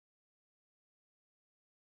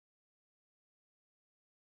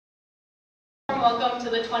warm welcome to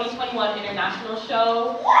the 2021 International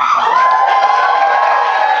Show.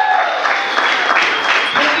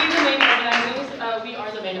 We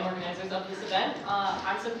are the main organizers of this event.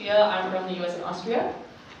 I'm Sophia. I'm from the US and Austria.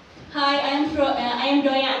 Hi, I am Roya, and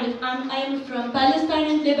I am from Palestine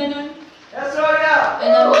and Lebanon. Yes, Roya!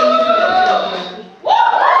 And I'm Amy from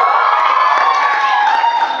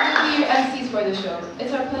We'll be your MCs for the show.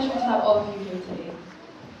 It's our pleasure to have all of you here today.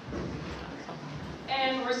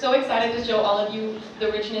 And we're so excited to show all of you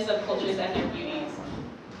the richness of cultures and their beauties.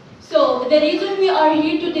 So, the reason we are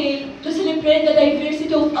here today to celebrate the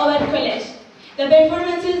diversity of our college. The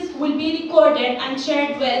performances will be recorded and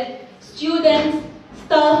shared with students,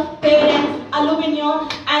 staff, parents, alumni,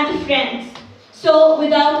 and friends. So,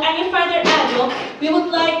 without any further ado, we would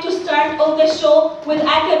like to start off the show with a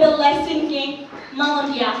cappella singing Mamma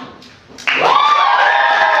Mia.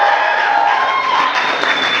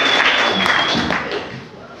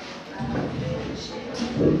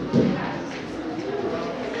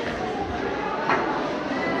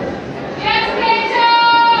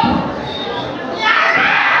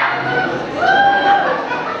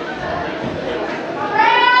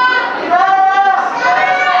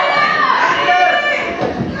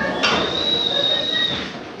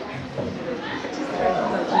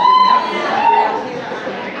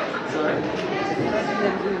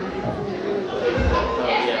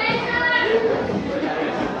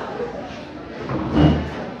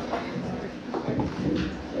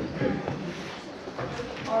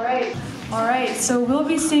 So we'll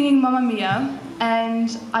be singing Mamma Mia,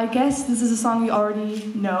 and I guess this is a song you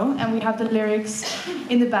already know, and we have the lyrics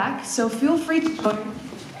in the back, so feel free to join.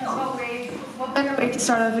 What better way to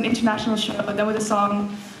start off an international show than with a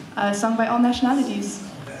song sung by all nationalities?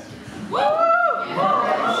 Woo!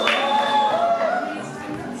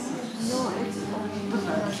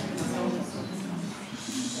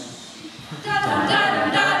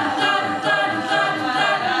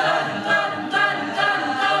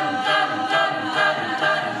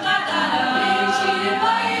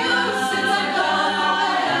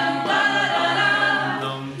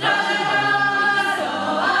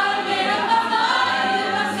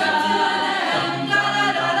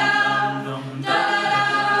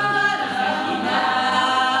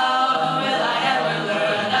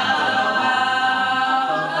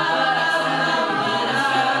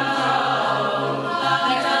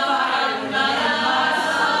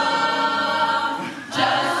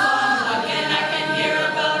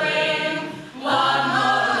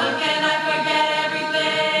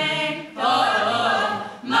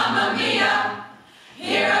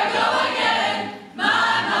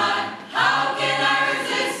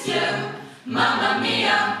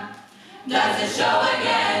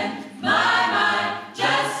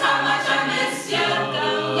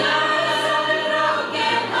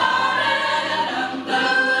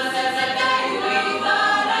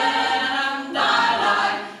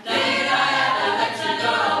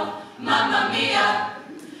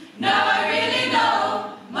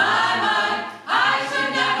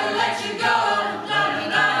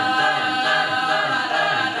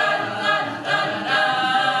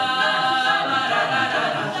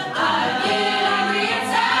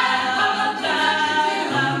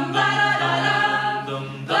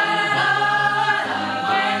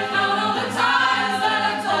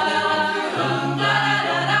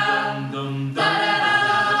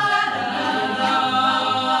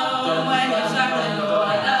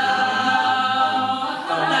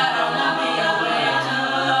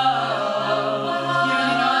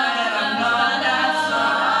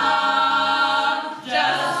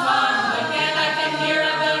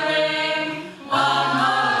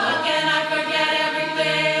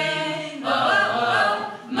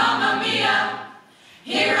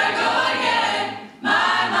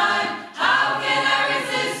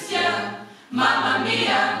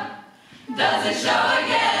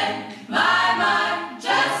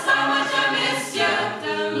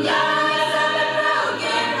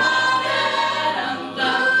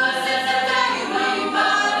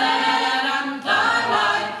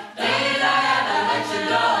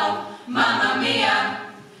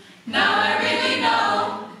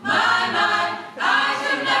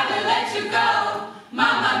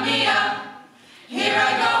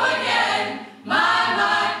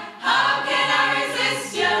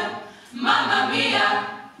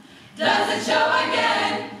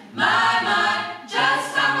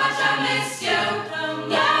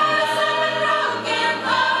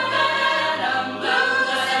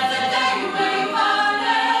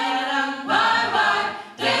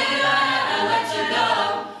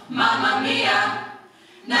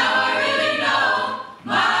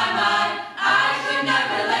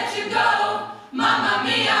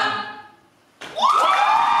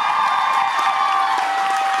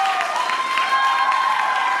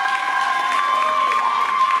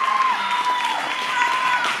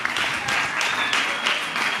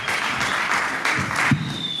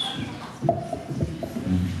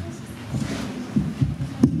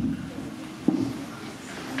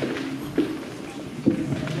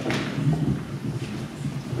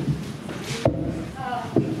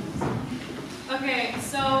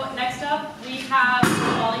 so next up we have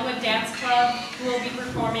the Bollywood Dance Club who will be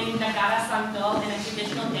performing Nagara Sangdol in a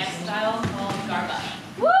traditional dance style called Garba.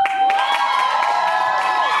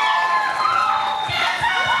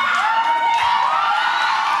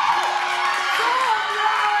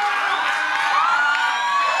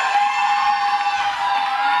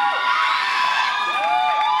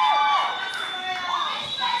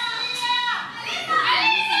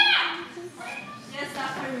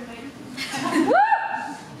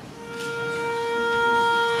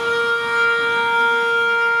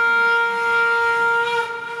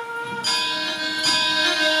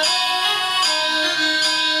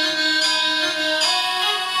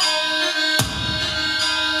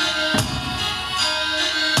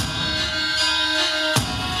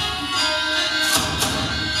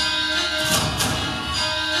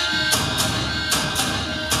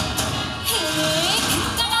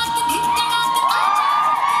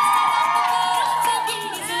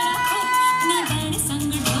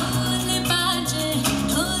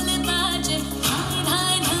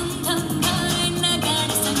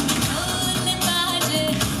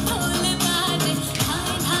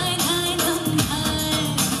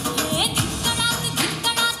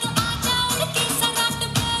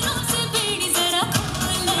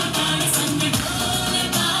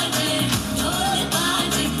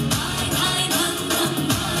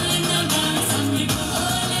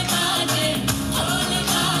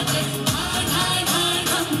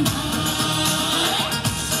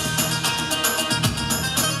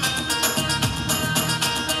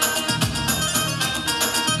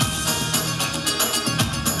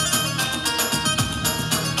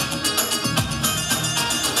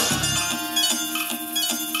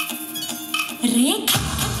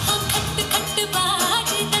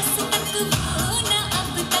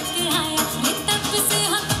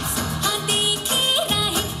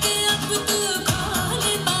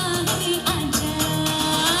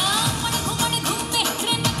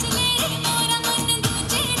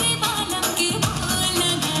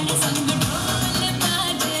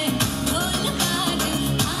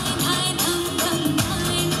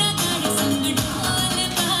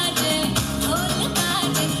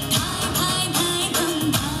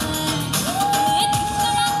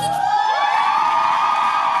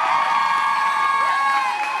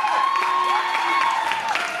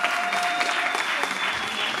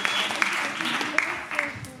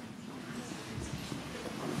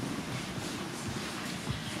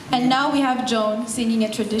 And now we have Joan singing a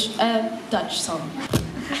Dutch song.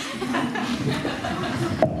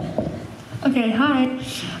 Okay, hi.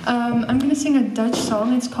 I'm going to sing a Dutch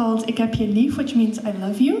song. It's called Ik heb je lief, which means I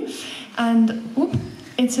love you. And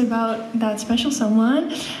it's about that special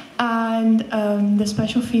someone and the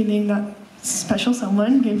special feeling that special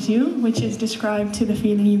someone gives you, which is described to the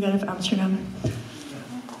feeling you get of Amsterdam.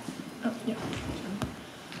 Oh, yeah.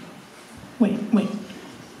 Wait.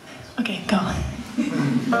 Okay, go.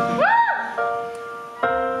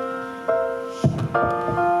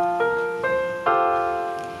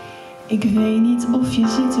 Ik weet niet of je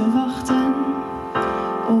zit te wachten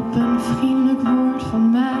op een vriendelijk woord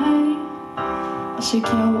van mij. Als ik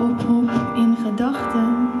jou oproep in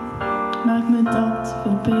gedachten, maakt me dat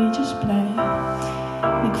veel beetjes blij.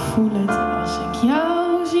 Ik voel het als ik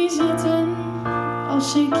jou zie zitten,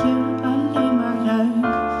 als ik je alleen maar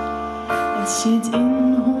ruik. Het zit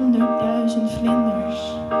in 100.000 vlinders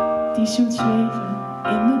die zoet zweven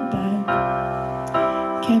in de buik.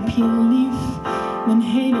 Ik heb je lief, mijn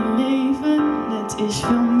hele leven. Het is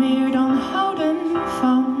veel meer dan houden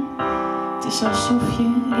van. Het is alsof je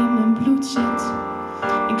in mijn bloed zit.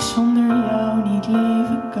 Ik zonder jou niet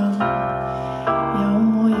leven kan. Jouw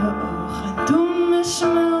mooie ogen doen me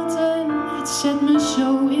smelten. Het zet me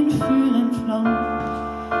zo in vuur en vlam.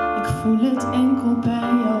 Ik voel het enkel bij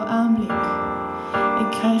jouw aanblik. Ik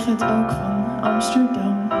krijg het ook van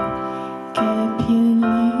Amsterdam. Ik heb je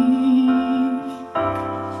lief.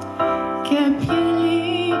 Ik heb je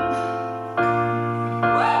lief.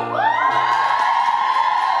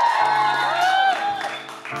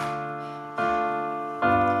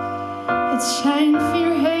 Het zijn 4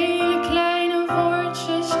 hele kleine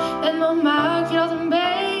woordjes en dan maak je dat een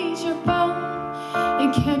beetje bang.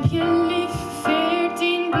 Ik heb je lief,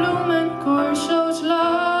 14 bloemencorso's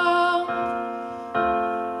lang.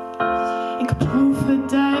 Ik proef het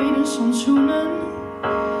tijdens ons zoenen,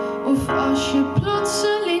 of als je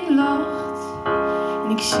plotseling lacht.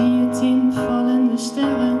 En ik zie het in vallende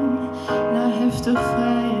sterren, na heftig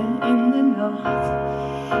vrijen in de nacht.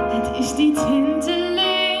 Het is die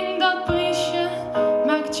tinteling, dat briesje,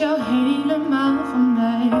 maakt jou helemaal van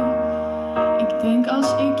mij. Ik denk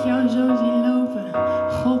als ik jou zo zie lopen.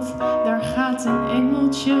 God, daar gaat een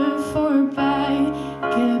engeltje voorbij.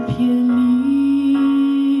 Ik heb je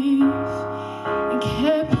lief. Ik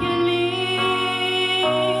heb je lief.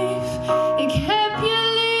 Ik heb je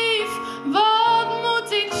lief. Wat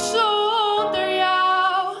moet ik zonder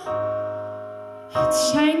jou? Het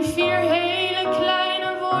zijn 4 hele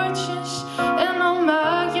kleine woordjes en dan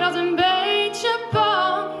maak je dat een beetje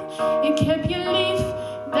bang. Ik heb je lief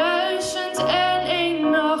 1001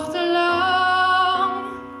 nachten lang.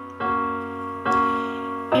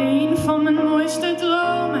 Een van mijn mooiste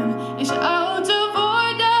dromen is oud te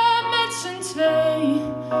worden met z'n 2.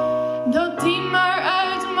 Dat die maar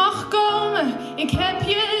uit mag komen. Ik heb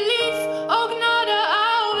je lief, ook na de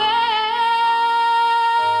oude.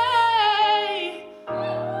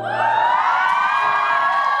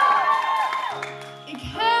 Ik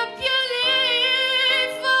heb je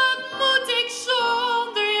lief, wat moet ik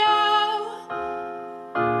zonder jou?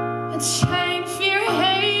 Het zijn 4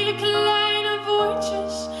 hele kleine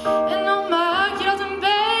woordjes en dan maak je dat een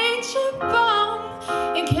beetje bang.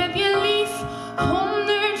 Ik heb je lief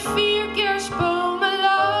 104 kerstbomen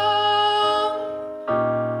lang.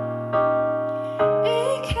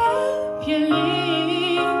 Ik heb je lief.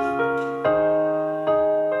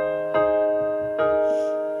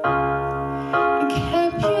 Ik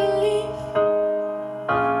heb je lief.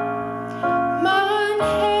 Mijn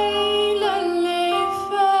hele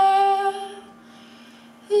leven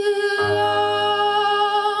lang.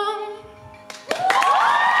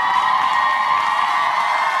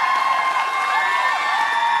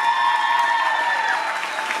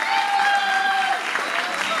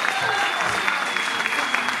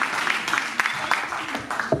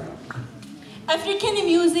 African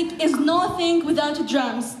music is nothing without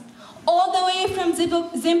drums. All the way from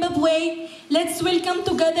Zimbabwe, let's welcome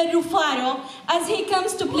together Rufaro as he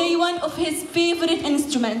comes to play one of his favorite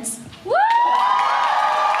instruments.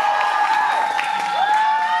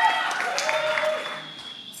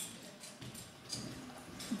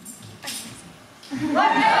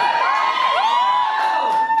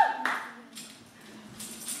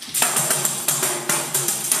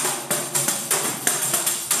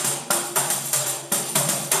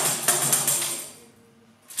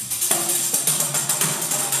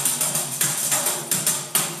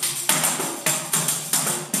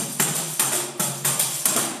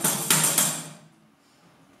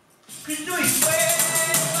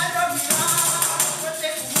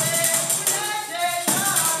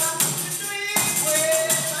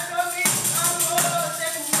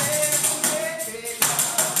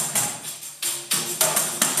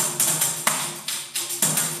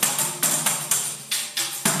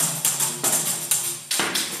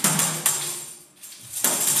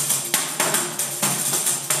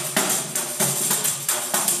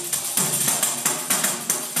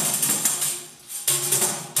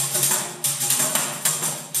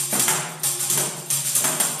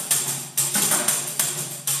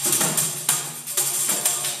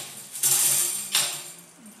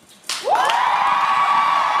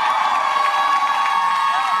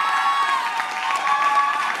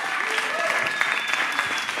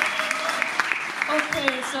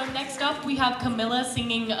 Okay, so next up we have Camilla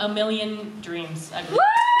singing A Million Dreams, I believe.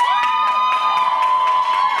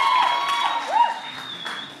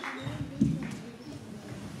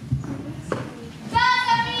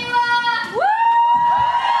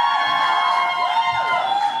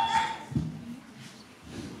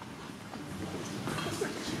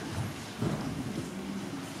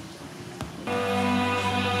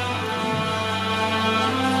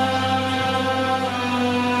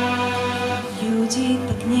 Люди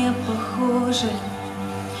так не похожи,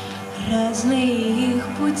 разные их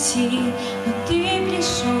пути.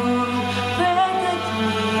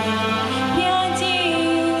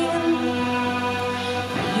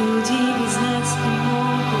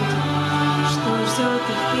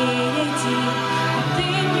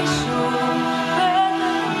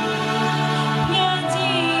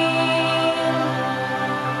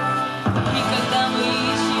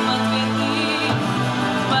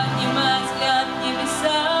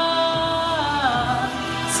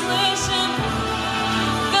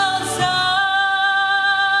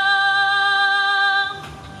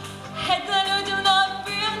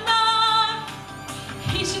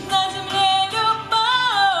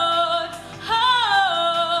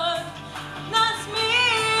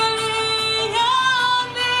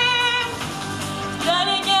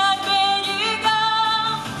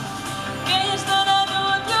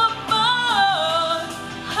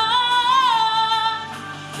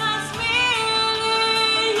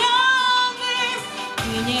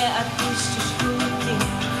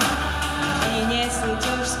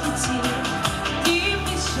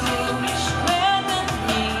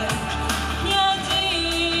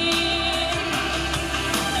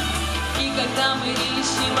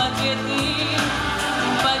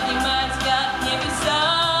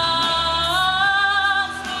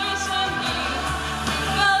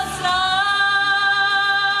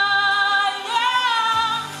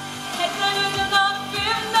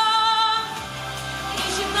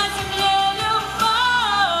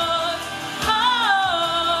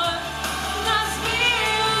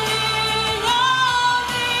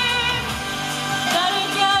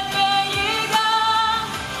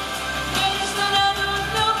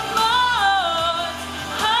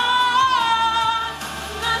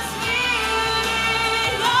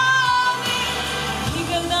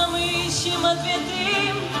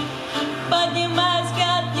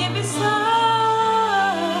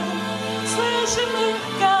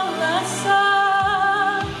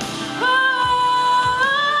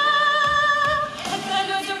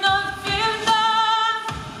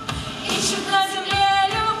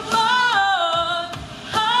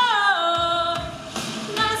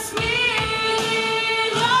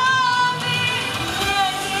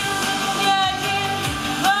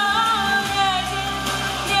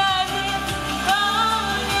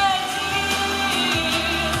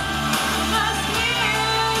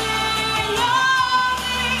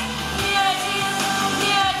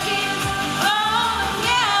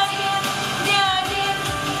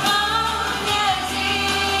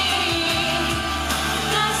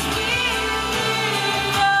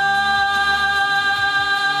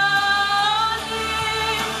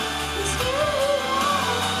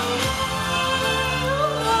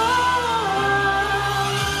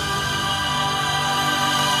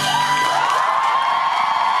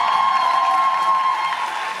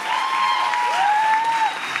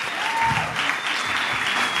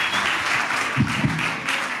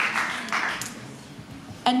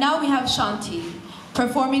 And now we have Shanti,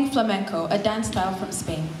 performing flamenco, a dance style from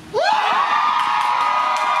Spain.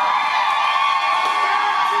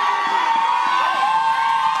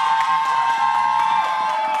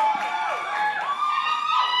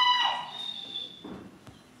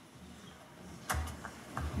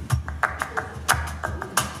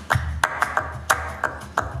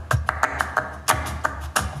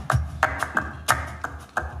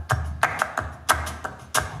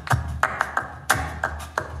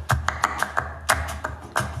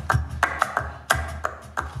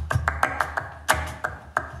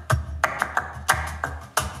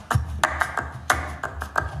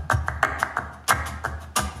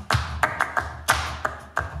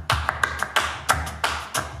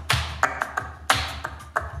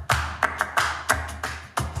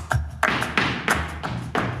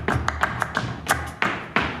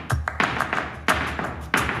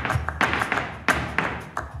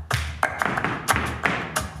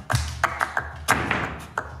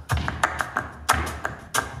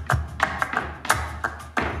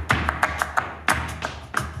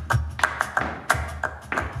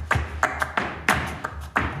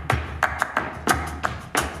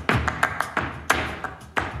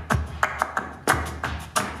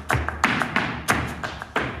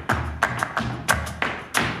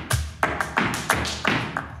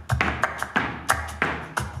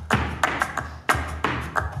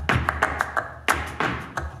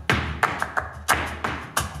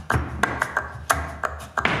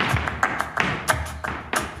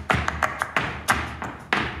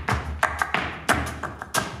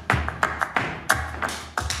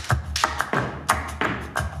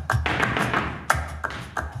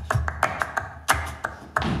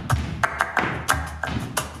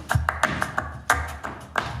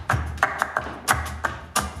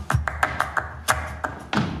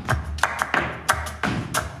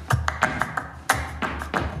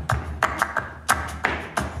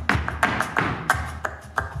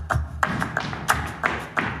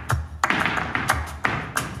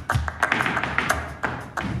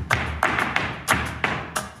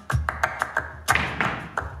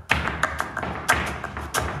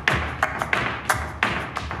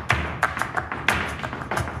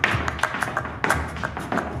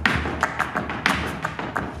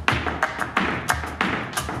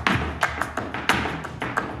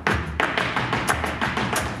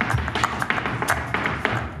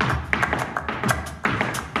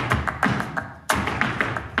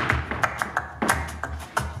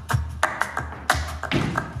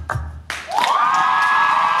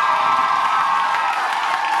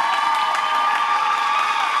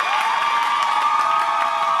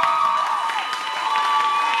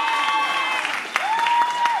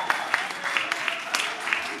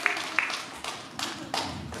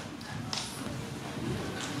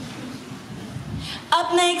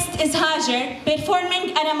 Up next is Hajar,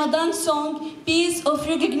 performing a Ramadan song, Peace of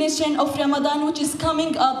Recognition of Ramadan, which is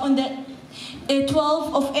coming up on the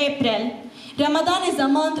 12th of April. Ramadan is a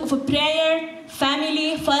month of prayer,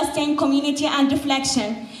 family, fasting, community, and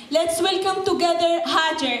reflection. Let's welcome together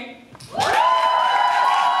Hajar.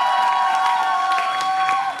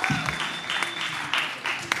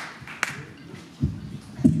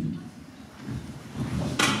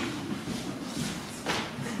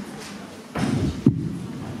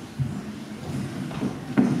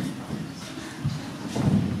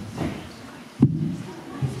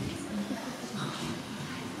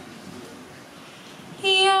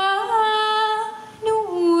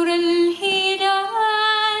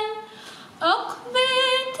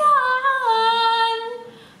 أقبل تعال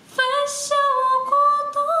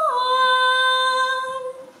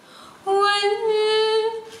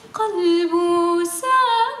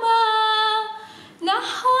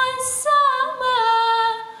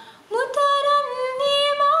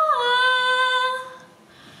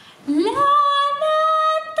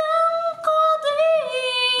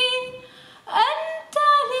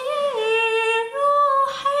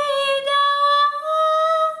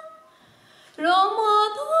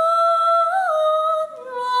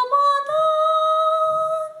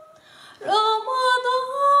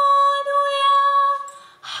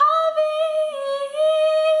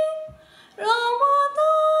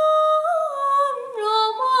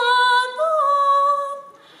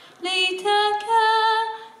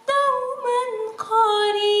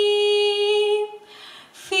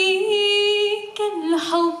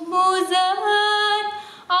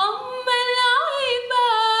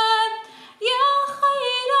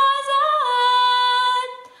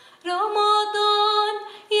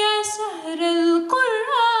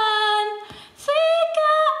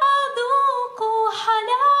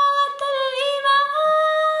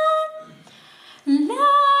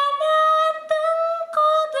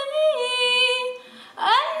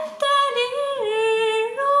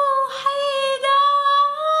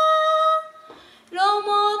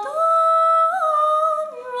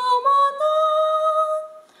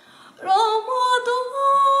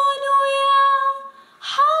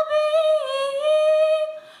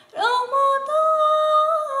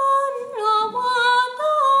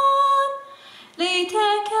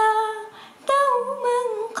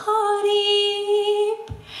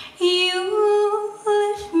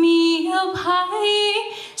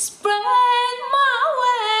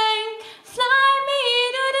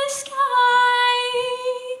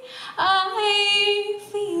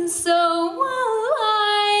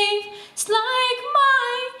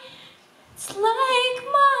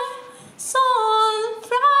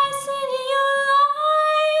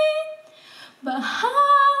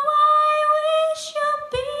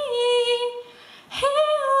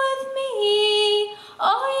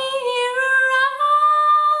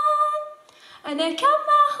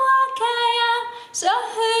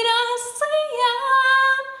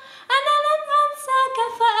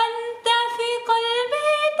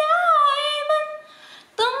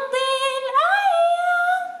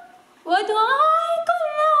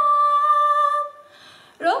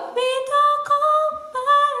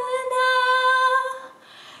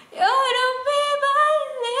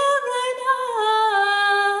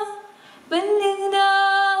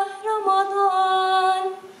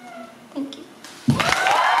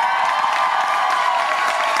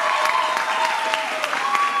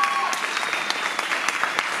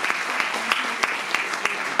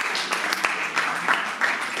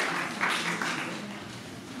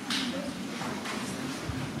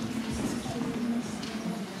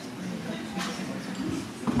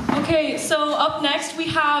Okay, so up next we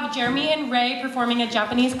have Jeremy and Ray performing a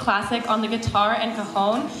Japanese classic on the guitar and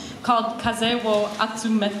cajon called Kaze wo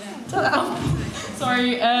Atsumeta.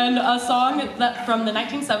 Sorry, and a song that from the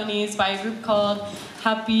 1970s by a group called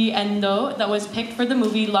Happy Endo that was picked for the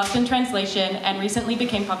movie Lost in Translation and recently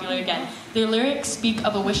became popular again. Their lyrics speak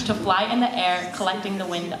of a wish to fly in the air, collecting the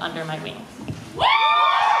wind under my wing.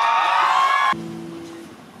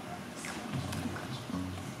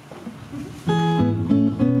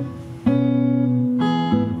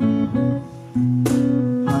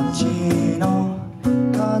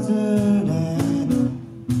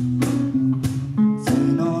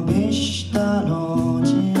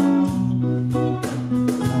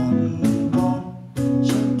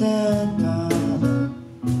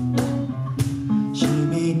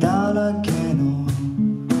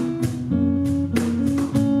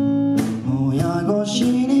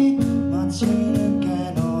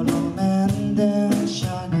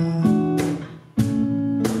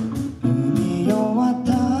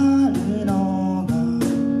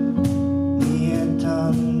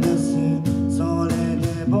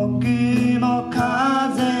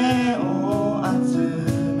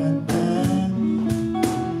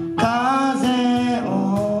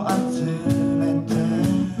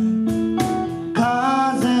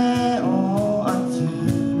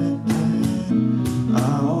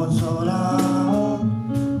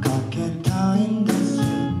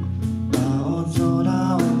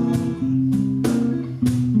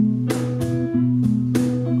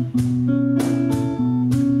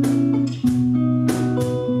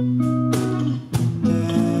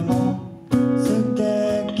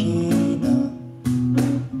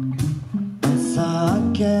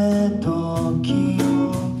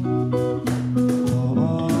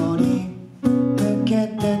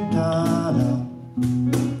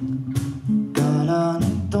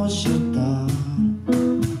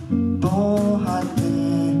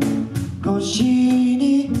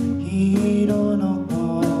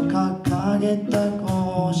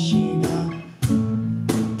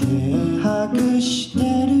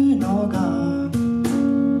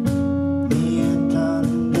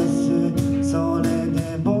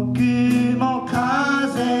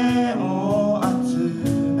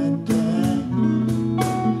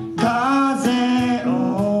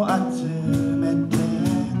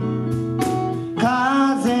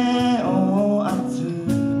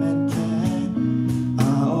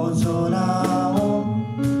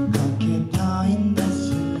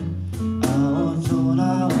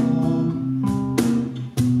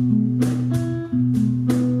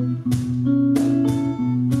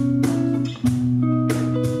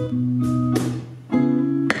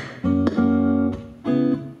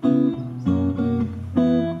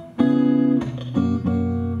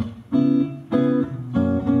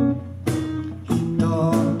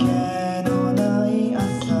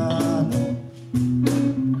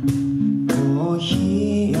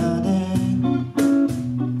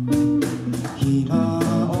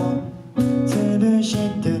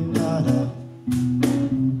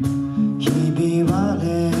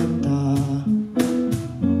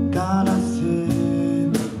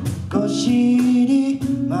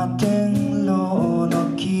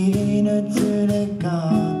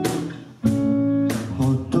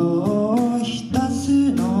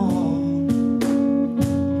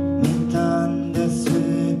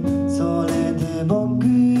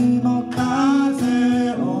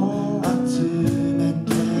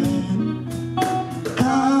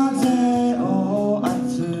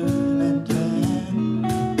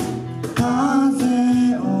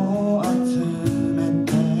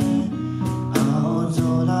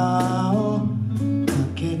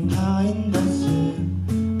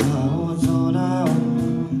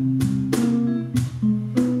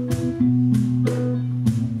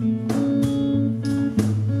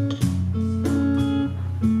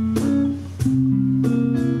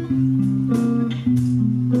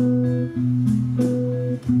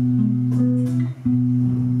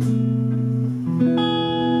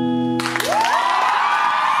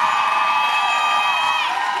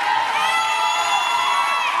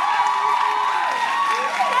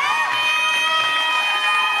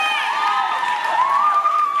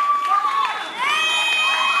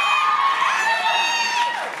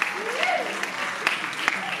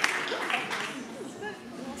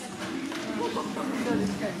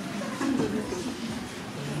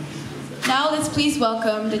 Now let's please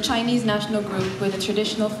welcome the Chinese national group with a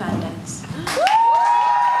traditional fan dance.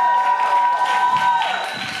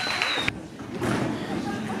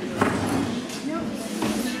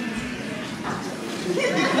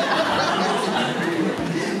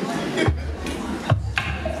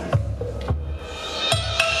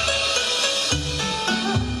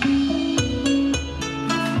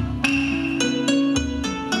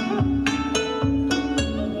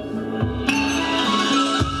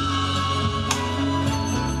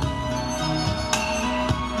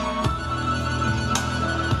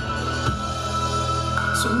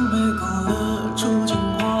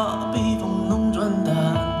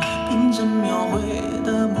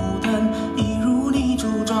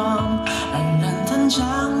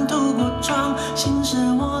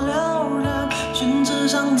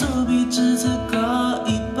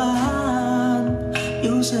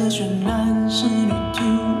 渲染是旅途，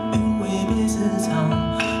韵味被私藏，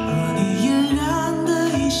而你嫣然的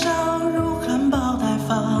一笑如含苞待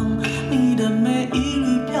放，你的美一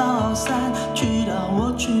缕飘散，去到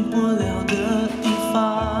我去不了的地方。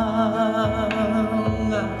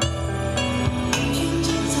天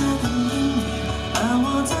际在等烟雨，而我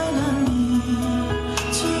在等你。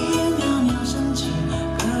炊烟袅袅升起，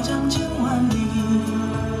隔江千万里，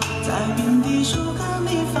在遍地树根里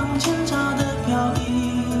放前朝的飘逸。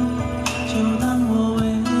就当我为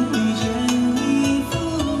遇见你伏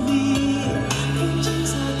笔，天际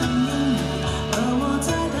在等烟雨，而我在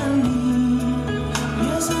等你。月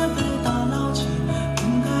色被打捞起，晕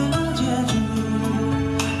开了结局。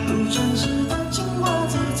如传世的青花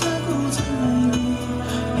瓷，自顾自美丽，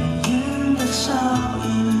眉眼的笑意。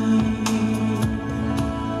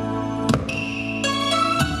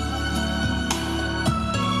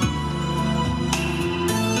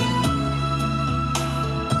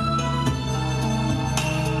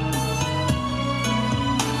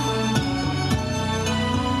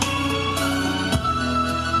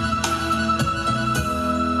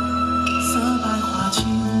色白花青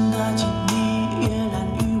的锦衣，跃然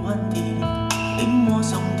于万里，临摹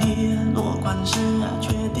松铁，落款时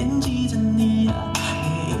却惦记着你。你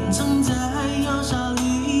隐藏在窑烧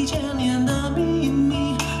里千年的秘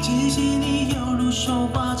密，气息里犹如绣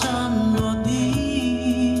花针落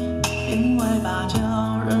地。帘外芭蕉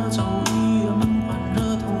惹骤雨，门环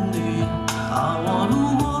惹铜绿。我路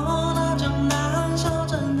过那江南小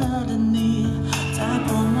镇的等你，在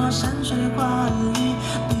泼墨山水画里，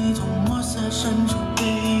你从墨色深处被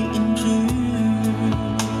隐去。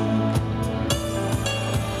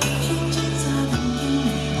天际在等烟雨，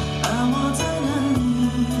而我在等你。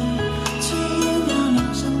炊烟袅袅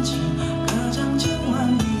升起，隔江千万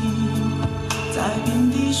里，在遍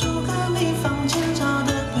地树根里放前朝的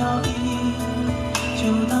飘逸。就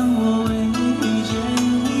当我为遇见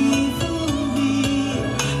你伏笔，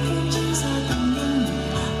天际在等烟雨，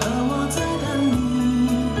而我在等你。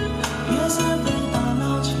月色被打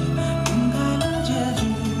捞起，晕开了结局。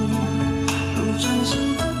如传世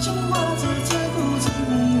的青花瓷，自顾自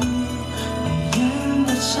美丽，眉眼的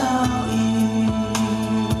笑意。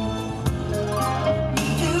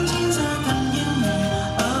天际在等烟雨，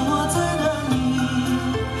而我在等你。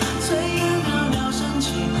炊烟袅袅升起，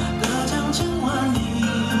隔江千万里，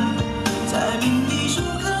在遍地树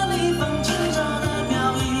根里放前朝的飘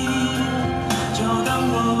逸。就当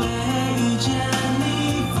我为遇见你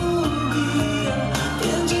伏笔，天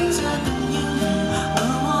际在等烟雨，而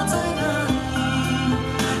我在等你。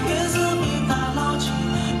月色被打捞起，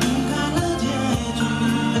晕开了结局。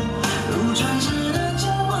如传世的青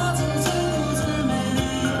花瓷，自顾自美丽，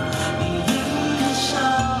眉眼的笑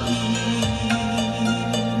意。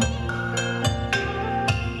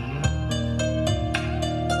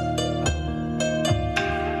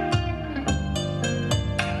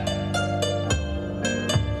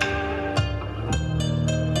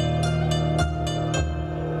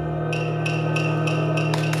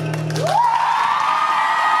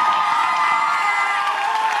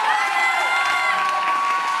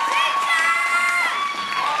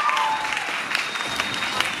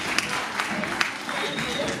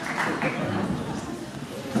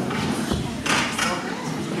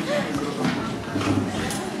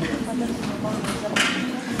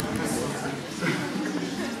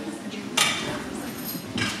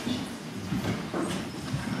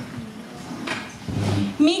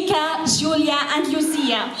Mika, Julia, and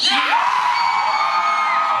Lucia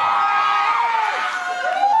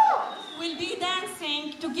will be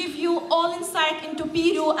dancing to give you all insight into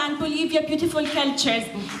Peru and Bolivia beautiful cultures.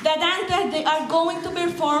 The dance that they are going to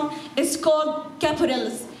perform is called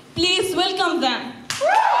caporales. Please welcome them.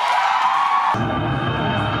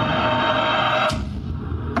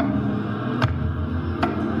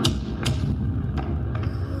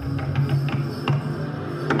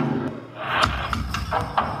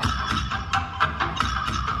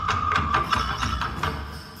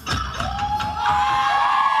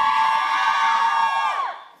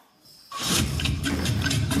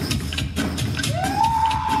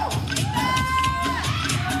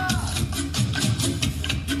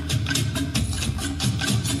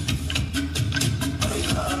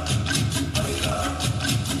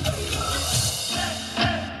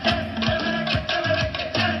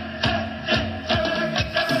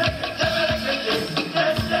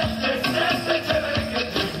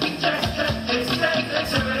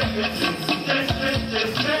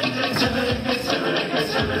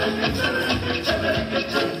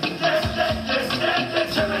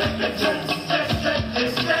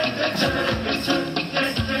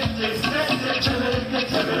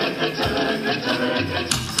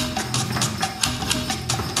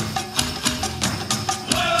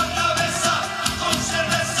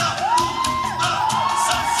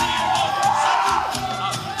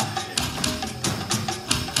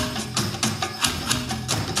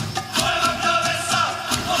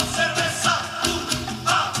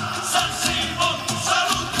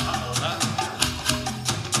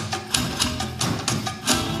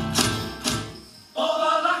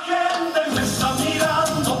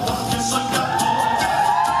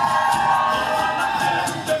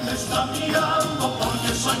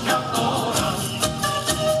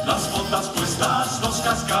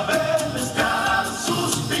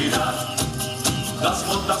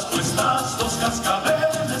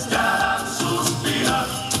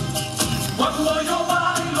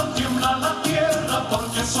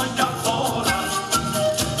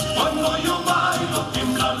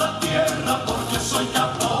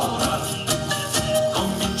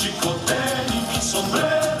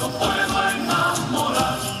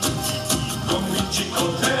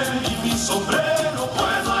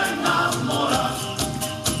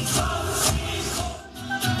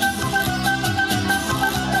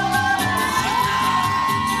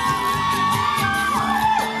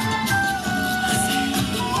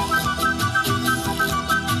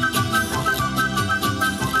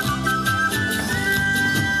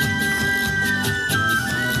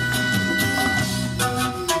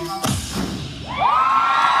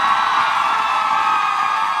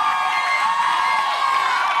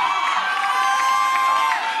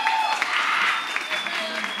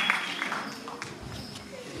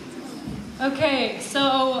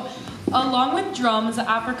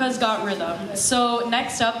 Africa's got rhythm. So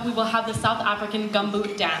next up, we will have the South African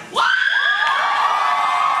gumboot dance.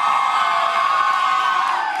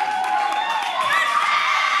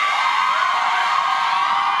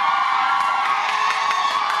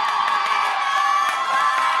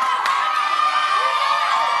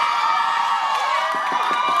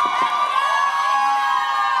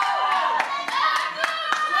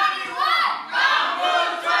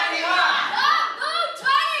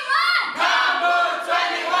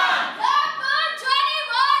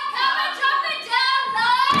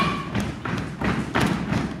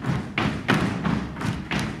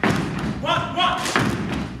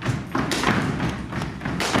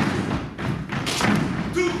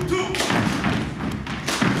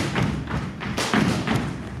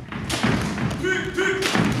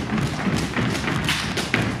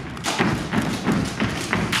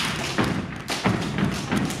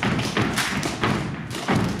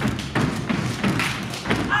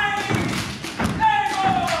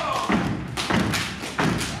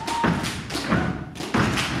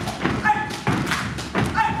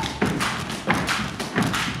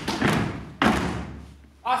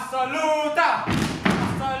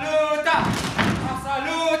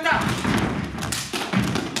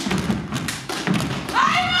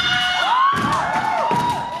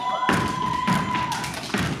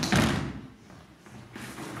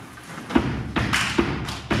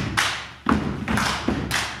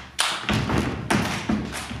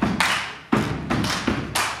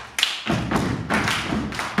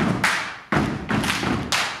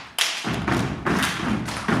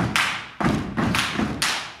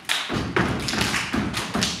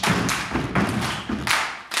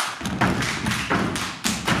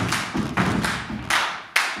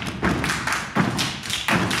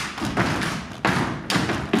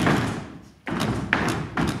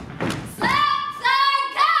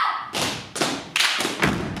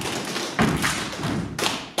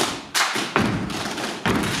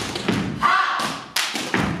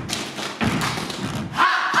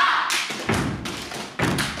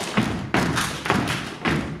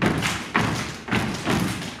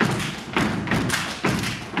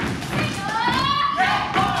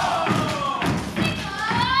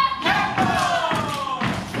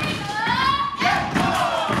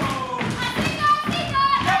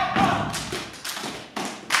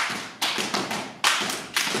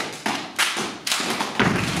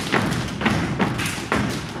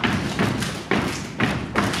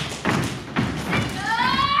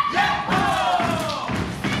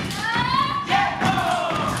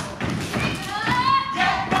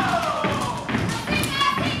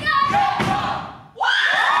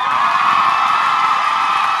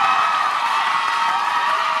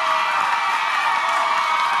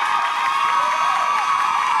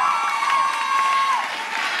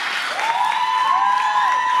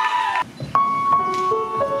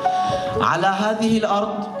 على هذه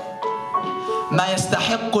الأرض ما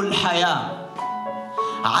يستحق الحياة،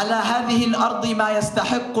 على هذه الأرض ما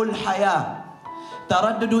يستحق الحياة.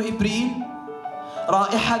 تردد إبريل،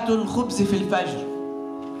 رائحة الخبز في الفجر،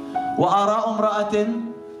 وآراء امرأة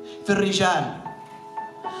في الرجال.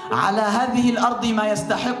 على هذه الأرض ما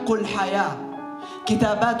يستحق الحياة.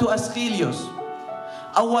 كتابات أسخيليوس،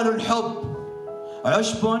 أول الحب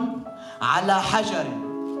عشب على حجر،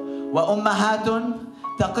 وأمهات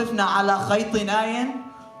تقفن على خيط ناي،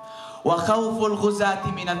 وخوف الغزاة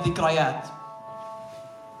من الذكريات.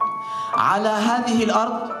 على هذه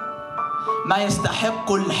الأرض ما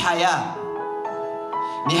يستحق الحياة.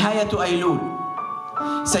 نهاية أيلول،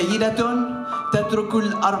 سيدة تترك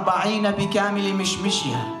 40 بكامل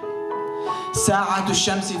مشمشها، ساعة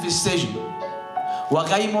الشمس في السجن،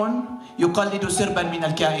 وغيم يقلد سربا من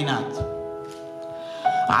الكائنات.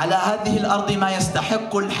 على هذه الأرض ما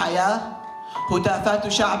يستحق الحياة. هتافات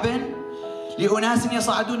شعب لأناس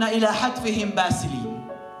يصعدون إلى حتفهم باسلين،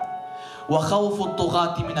 وخوف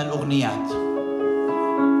الطغاة من الأغنيات.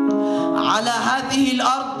 على هذه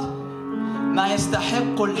الأرض ما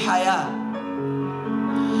يستحق الحياة.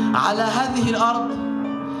 على هذه الأرض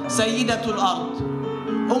سيدة الأرض،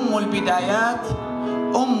 أم البدايات،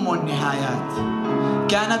 أم النهايات.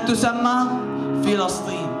 كانت تسمى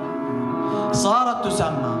فلسطين، صارت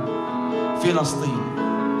تسمى فلسطين.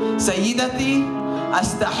 سيدتي،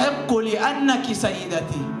 أستحق لأنك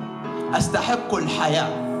سيدتي، أستحق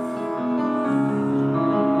الحياة.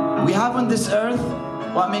 We have on this earth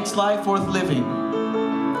what makes life worth living.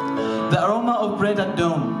 The aroma of bread at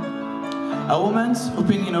dawn, a woman's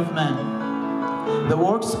opinion of man, the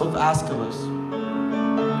works of Aeschylus,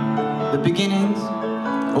 the beginnings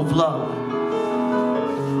of love,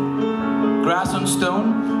 grass on stone,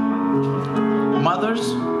 mothers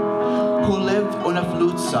who lived on a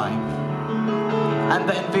flute side, and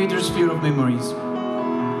the invader's fear of memories.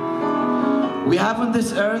 We have on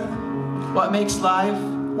this earth what makes life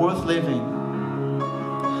worth living.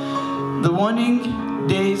 The waning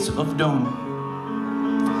days of dawn,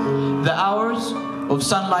 the hours of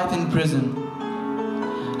sunlight in prison,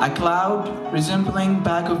 a cloud resembling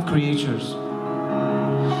back of creatures,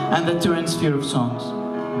 and the torrent sphere of songs.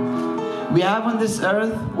 We have on this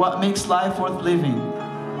earth what makes life worth living.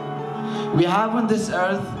 We have on this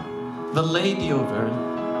earth the Lady of Earth,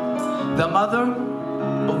 the mother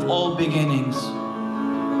of all beginnings,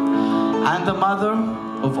 and the mother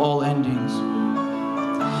of all endings.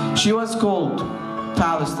 She was called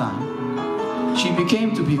Palestine. She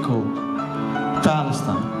became to be called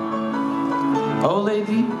Palestine. Oh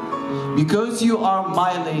lady, because you are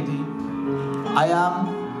my lady, I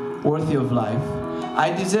am worthy of life. I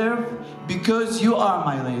deserve, because you are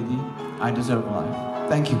my lady, I deserve life.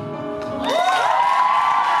 Thank you.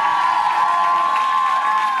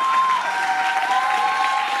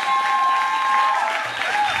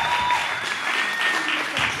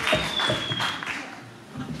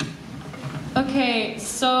 Okay,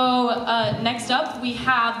 so next up we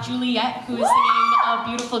have Juliet, who is singing a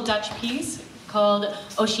beautiful Dutch piece called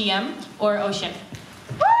Ocean, or Ocean.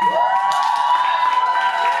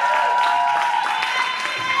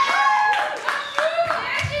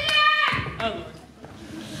 Oh.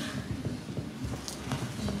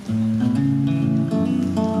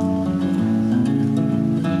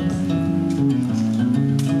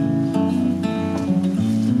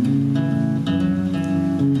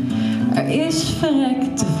 Er is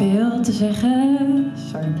verrekt te veel te zeggen,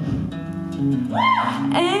 sorry.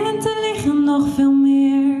 En te liggen nog veel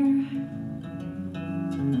meer.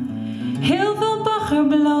 Heel veel bagger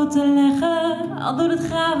bloot te leggen, al doet het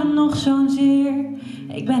graven nog zo'n zeer.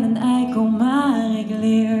 Ik ben een eikel, maar ik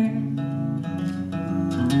leer.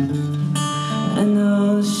 Een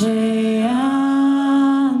oceaan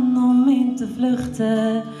om in te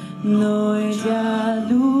vluchten, nooit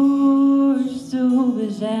jaloers te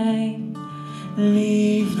hoeven zijn.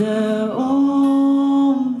 Liefde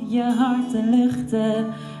om je hart te luchten,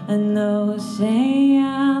 een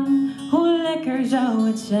oceaan, hoe lekker zou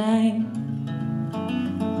het zijn.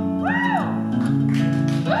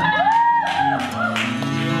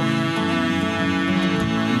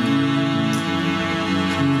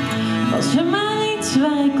 Was er maar iets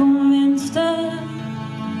waar ik om wenste,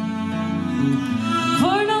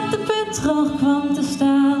 voordat de put droog kwam te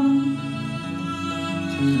staan.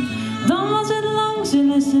 Dan was het langs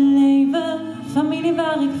in zijn leven, familie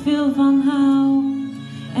waar ik veel van hou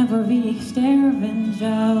en voor wie ik sterven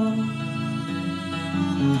zou.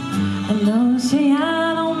 Een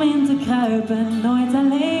oceaan om in te kruipen, nooit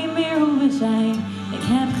alleen meer hoeven zijn. Ik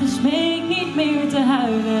heb gesmeekt niet meer te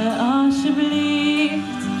huilen, alsjeblieft.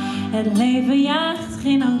 Het leven jaagt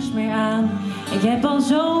geen angst meer aan. Ik heb al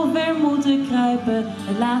zo ver moeten kruipen,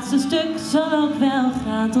 het laatste stuk zal ook wel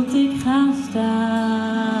gaan tot ik ga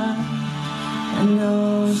staan. Een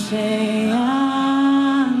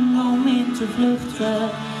oceaan om in te vluchten,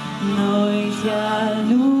 nooit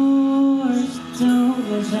jaloers te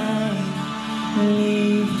hoeven zijn.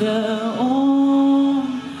 Liefde om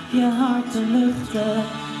je hart te luchten,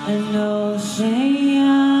 een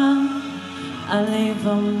oceaan alleen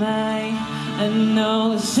van mij. Een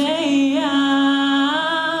oceaan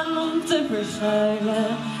om te verschuilen,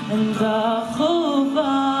 een dag of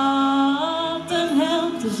wat een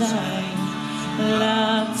held te zijn.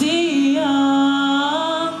 Laat die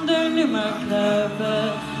ander nu maar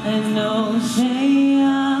kruipen, een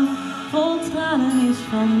oceaan vol tranen is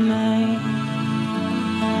van mij.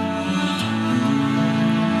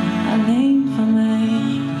 Alleen van mij.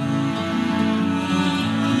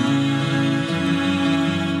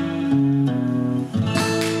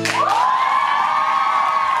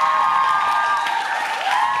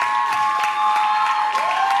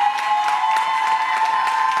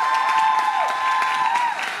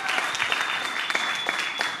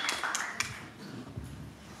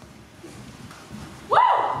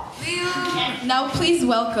 Now please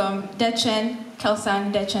welcome Dechen,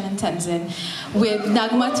 Kelsan, Dechen, and Tenzin with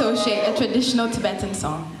Nagma Toshe, a traditional Tibetan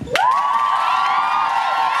song.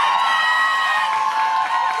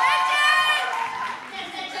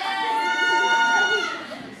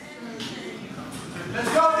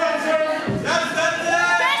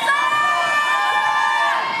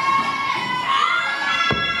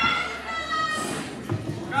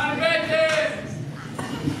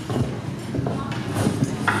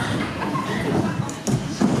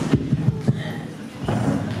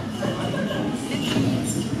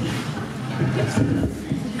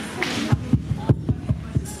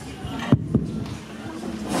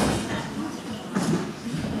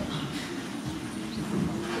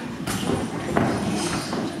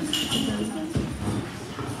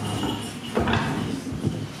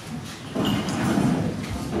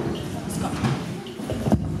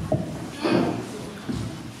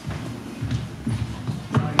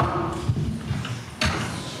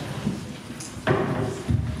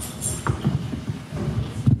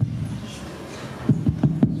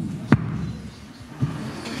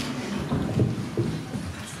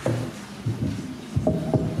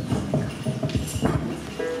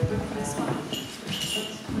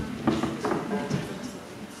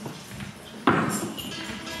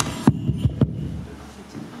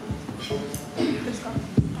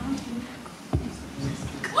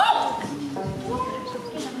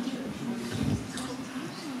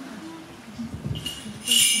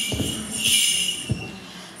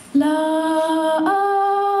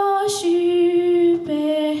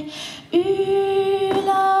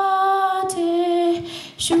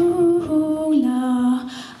 树啦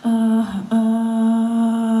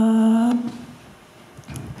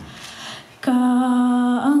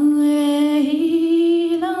港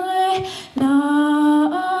诶浪诶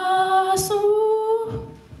拉苏。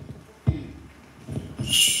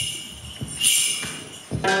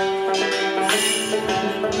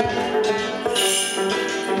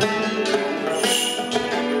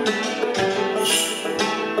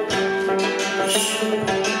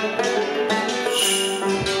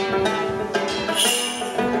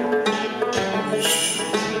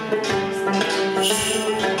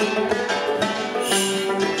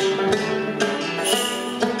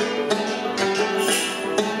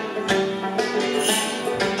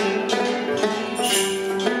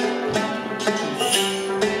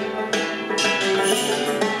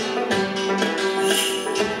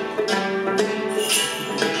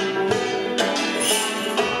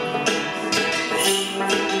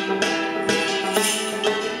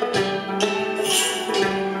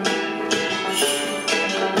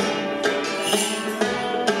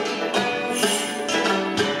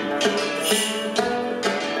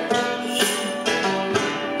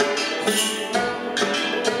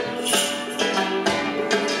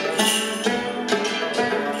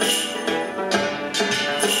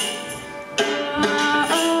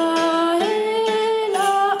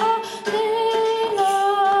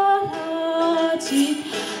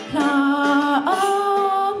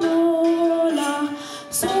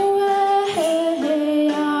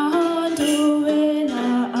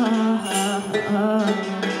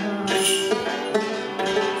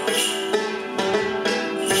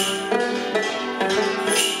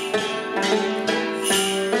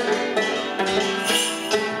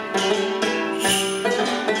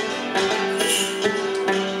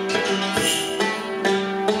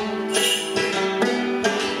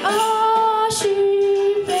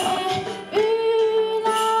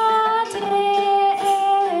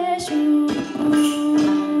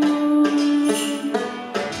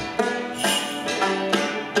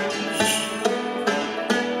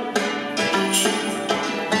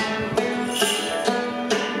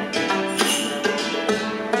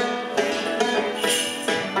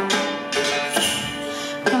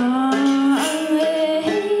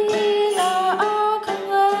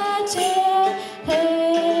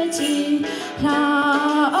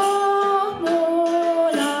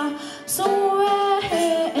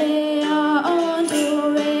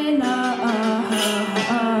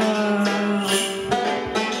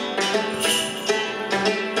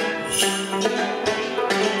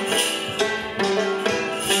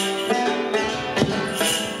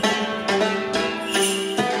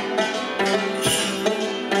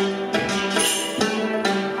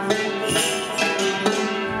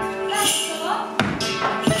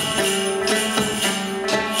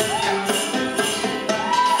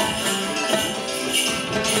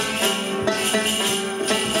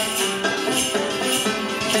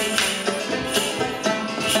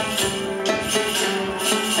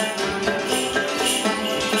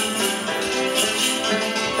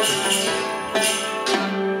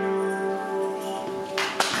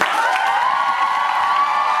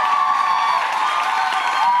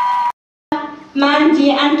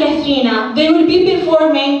Mandy and Katharina. They will be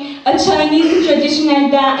performing a Chinese traditional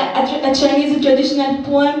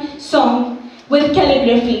poem song with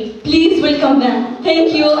calligraphy. Please welcome them.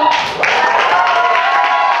 Thank you.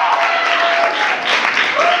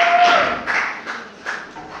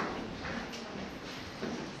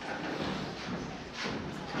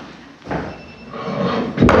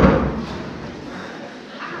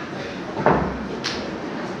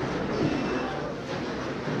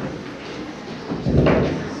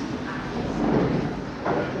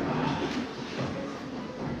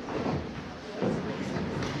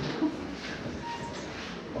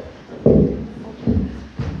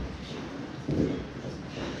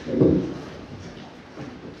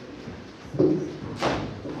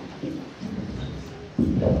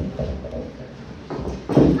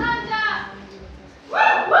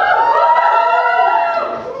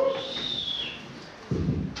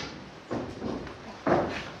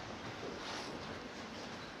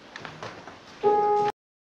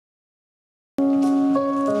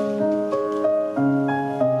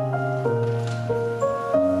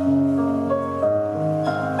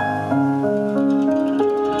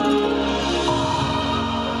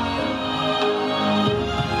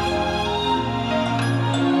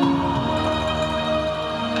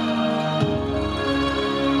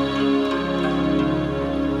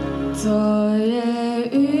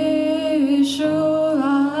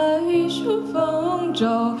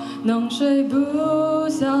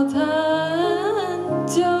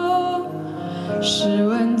 试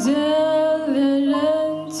问这恋人，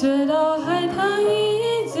却道海棠依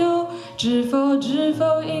旧，知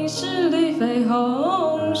否应是绿肥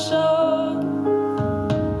红瘦。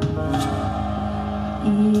一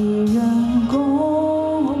人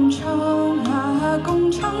共唱啊，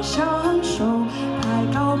共唱相守，太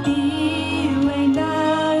高壁垒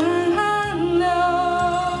难留。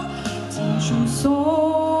锦书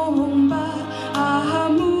送罢啊，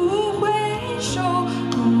暮回首，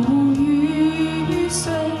不与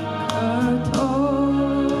随可偷。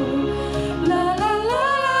啦啦啦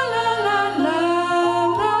啦啦啦啦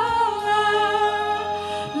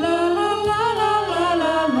啦啦啦啦啦啦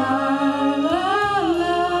啦。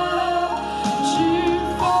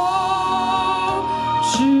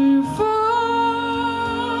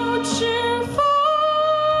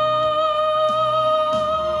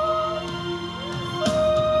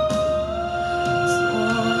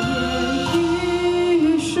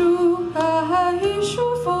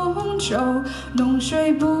浓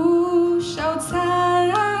水不消残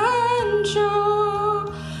酒，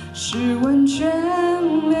试问眷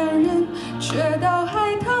恋人，却道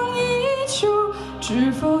海棠依旧，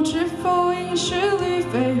知否应是绿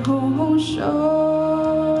肥红瘦。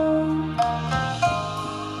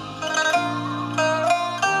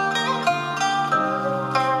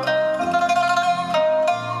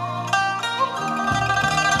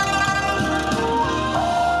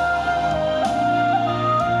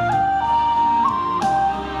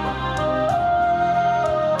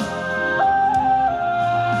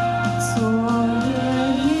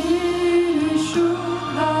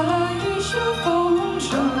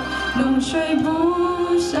水不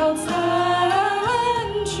消残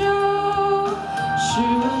酒，试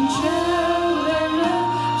问眷恋人，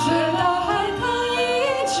却道海棠依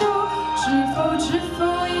旧，知否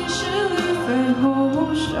应是绿肥红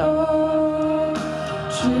瘦，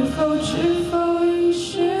知否应是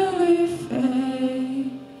绿肥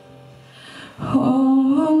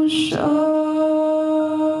红瘦。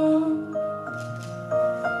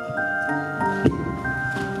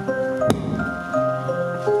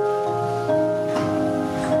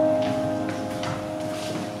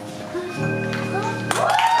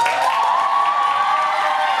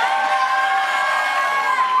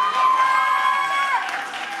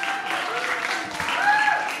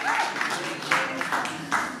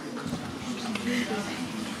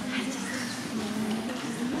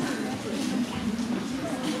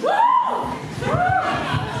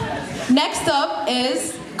Next up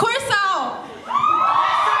is Curacao.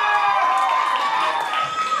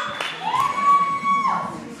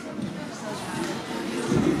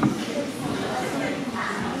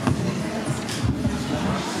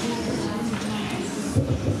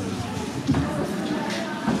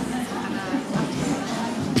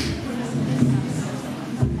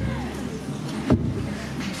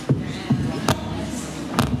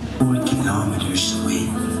 Kilometers away,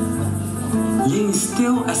 laying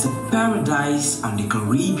still as a paradise on the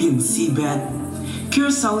Caribbean seabed,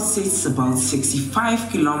 Curacao sits about 65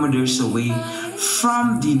 kilometers away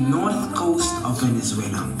from the north coast of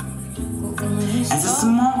Venezuela. As a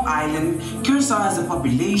small island, Curacao has a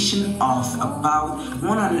population of about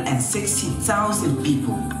 160,000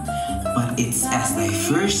 people, but it's as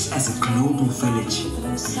diverse as a global village.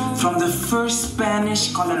 From the first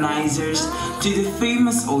Spanish colonizers to the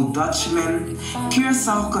famous old Dutchmen,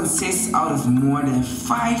 Curacao consists out of more than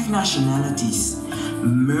 5 nationalities,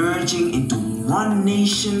 merging into one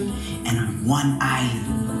nation and one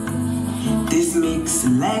island. This makes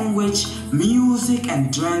language, music,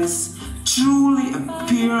 and dance truly a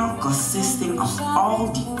pearl consisting of all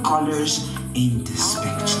the colors in the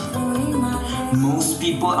spectrum. Most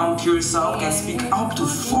people on Curacao can speak up to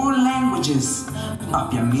 4 languages: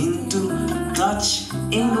 Papiamento, Dutch,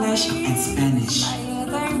 English, and Spanish.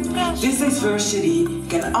 This diversity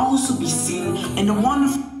can also be seen in the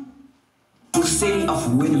wonderful city of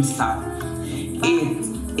Willemstad.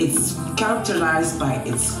 It's characterized by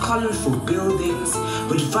its colorful buildings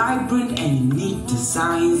with vibrant and unique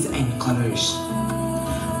designs and colors.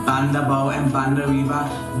 Bandabao and Bandariva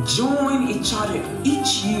join each other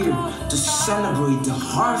each year to celebrate the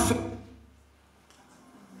harvest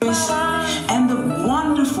and the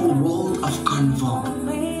wonderful world of Carnival.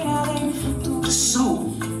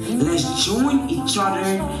 So, let's join each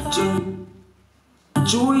other to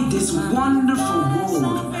enjoy this wonderful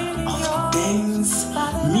world of dance,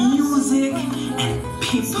 music, and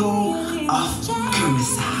people of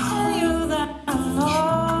Curacao.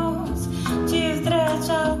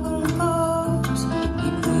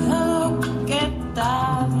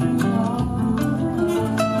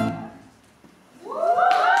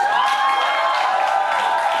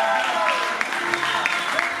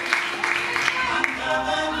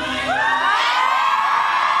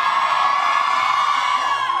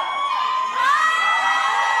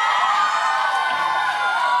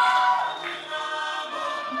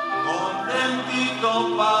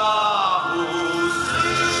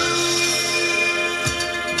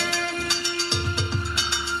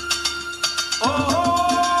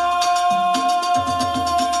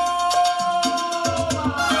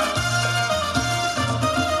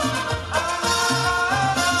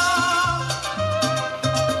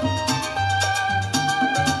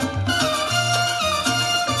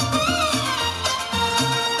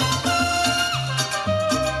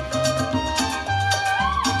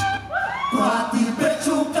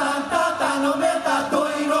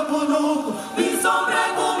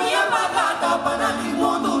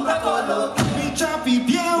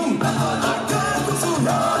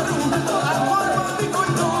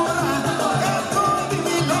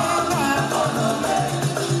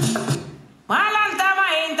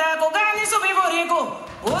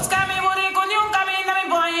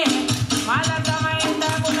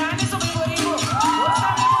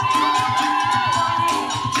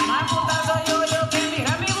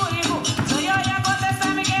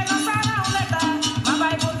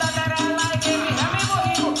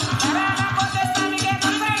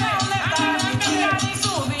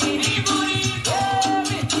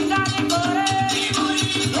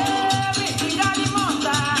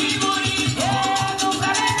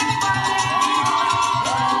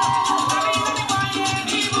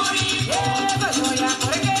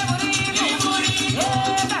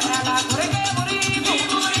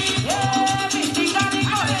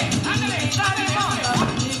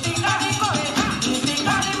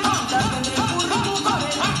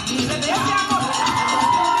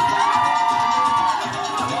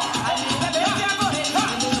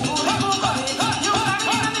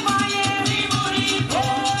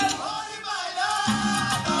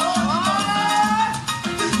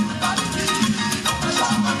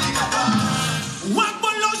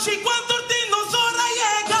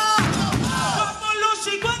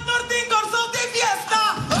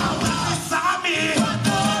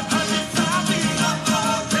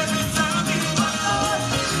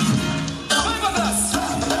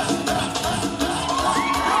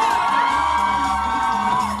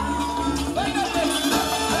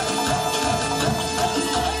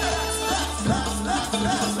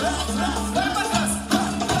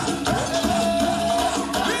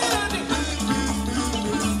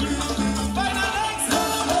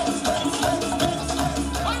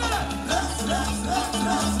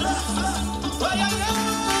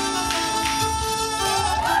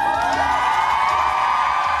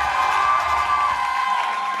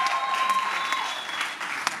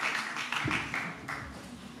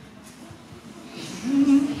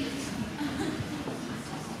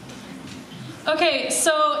 Okay,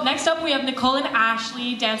 so next up we have Nicole and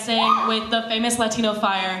Ashley dancing with the famous Latino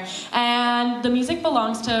Fire. And the music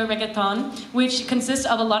belongs to reggaeton, which consists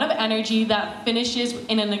of a lot of energy that finishes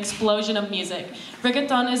in an explosion of music.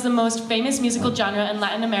 Reggaeton is the most famous musical genre in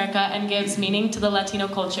Latin America and gives meaning to the Latino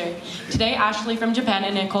culture. Today, Ashley from Japan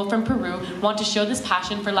and Nicole from Peru want to show this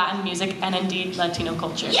passion for Latin music and indeed Latino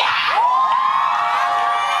culture. Yeah!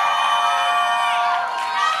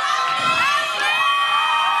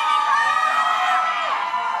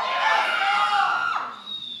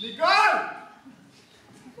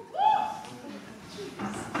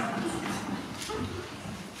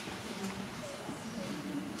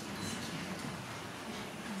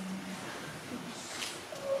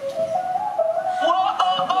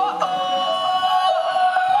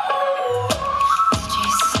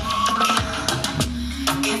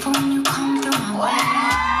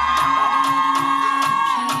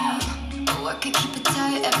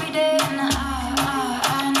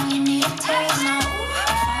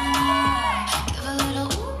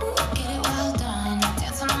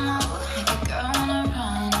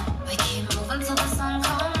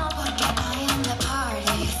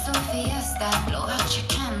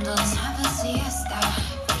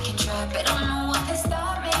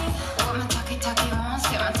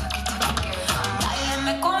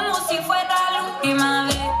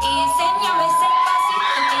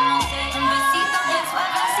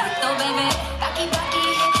 Baby.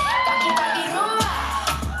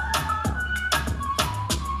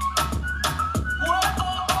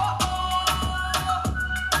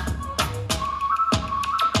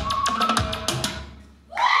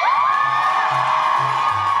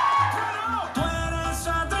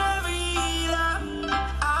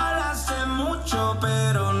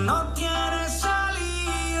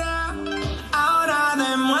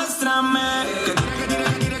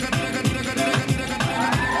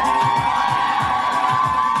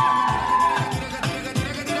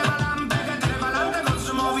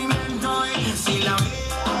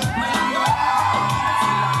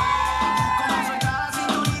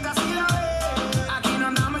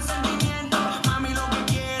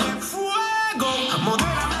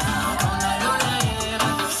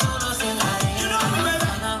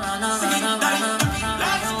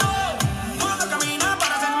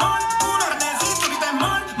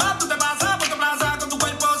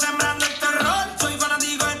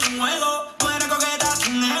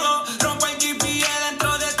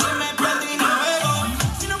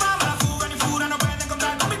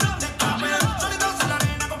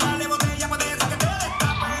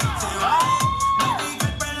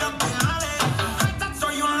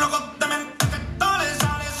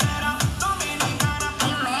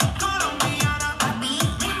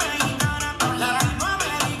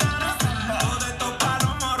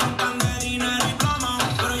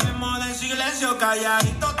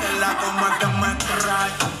 calladito te la como es que me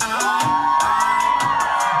trae.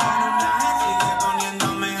 En un viaje sigue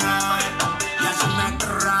poniéndome high y así me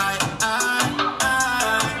trae.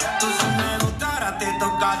 Tú si me gustara te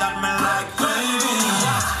toca darme like, baby.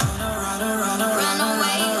 Run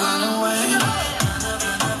away, run away.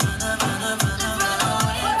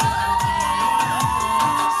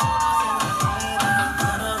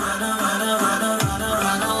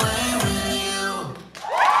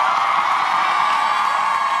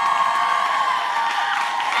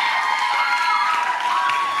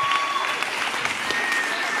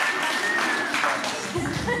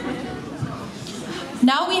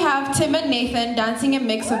 Now we have Tim and Nathan dancing a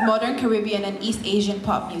mix of modern Caribbean and East Asian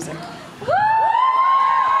pop music.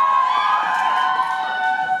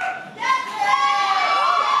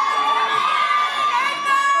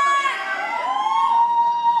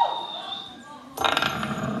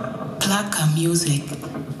 Placa music.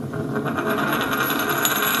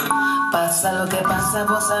 Pasa lo que pasa,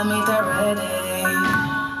 vos a mí te ready.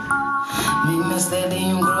 Mi me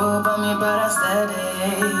steady, un grupo a mí para steady.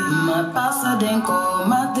 Ma pasa denko,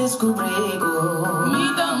 ma descubrigo. Mi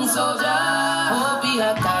danzo ya, hobi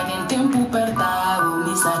acá en tempo pertado.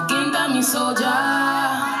 Mi saquenda mi soja.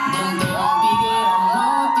 Dende un biguera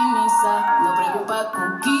no timisa. No preocupa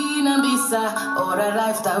cuquina visa. Ora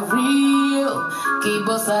life está real, que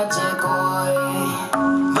vos a checoy.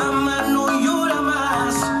 Mamá no llora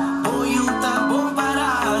más, voy a estar bom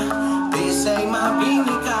parar. Pisa y más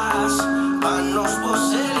vínicas, pa' nos por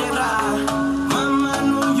celebrar. Mamá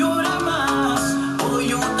no llora más,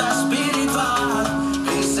 voy a estar espiritual.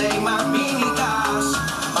 Pisa y más vínicas,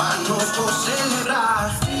 pa' nos por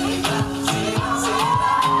celebrar.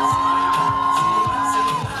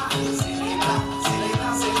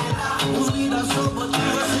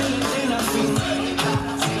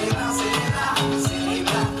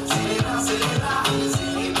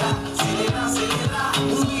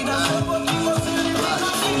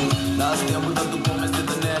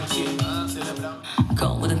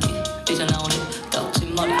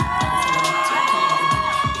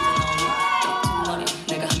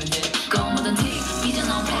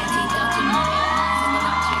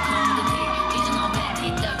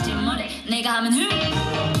 내가 하면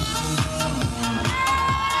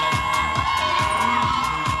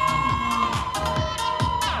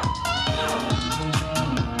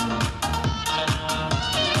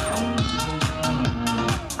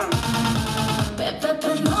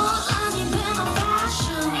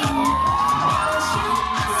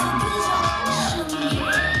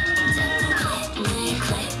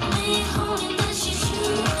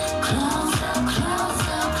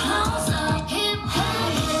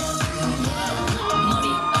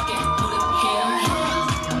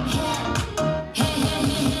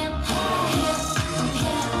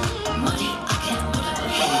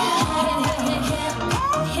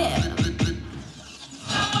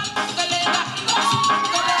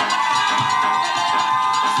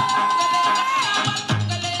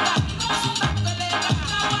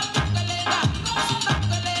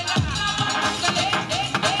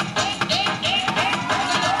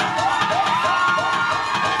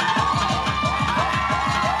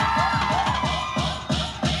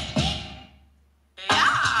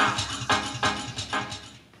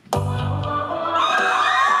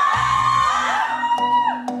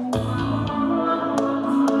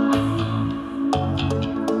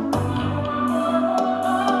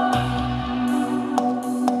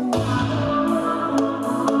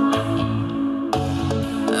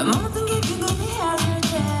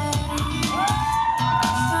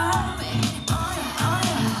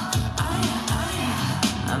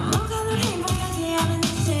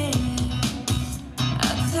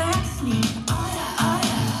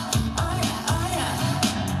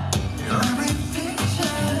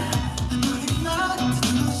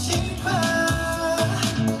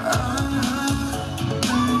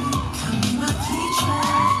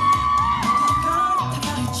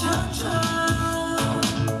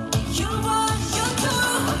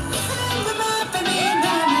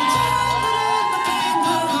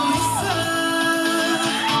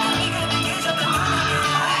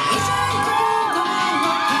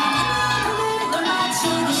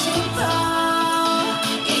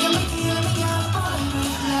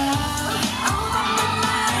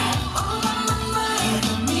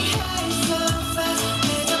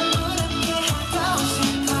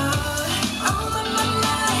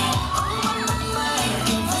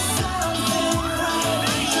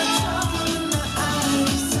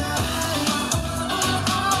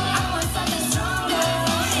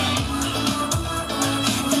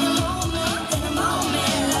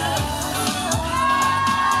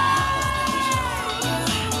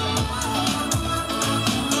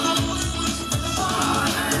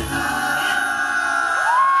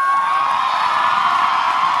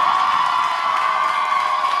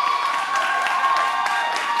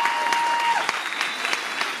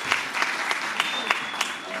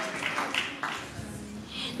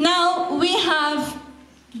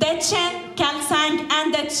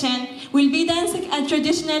Dechen will be dancing a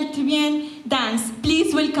traditional Tibetan dance.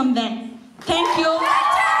 Please welcome them. Thank you.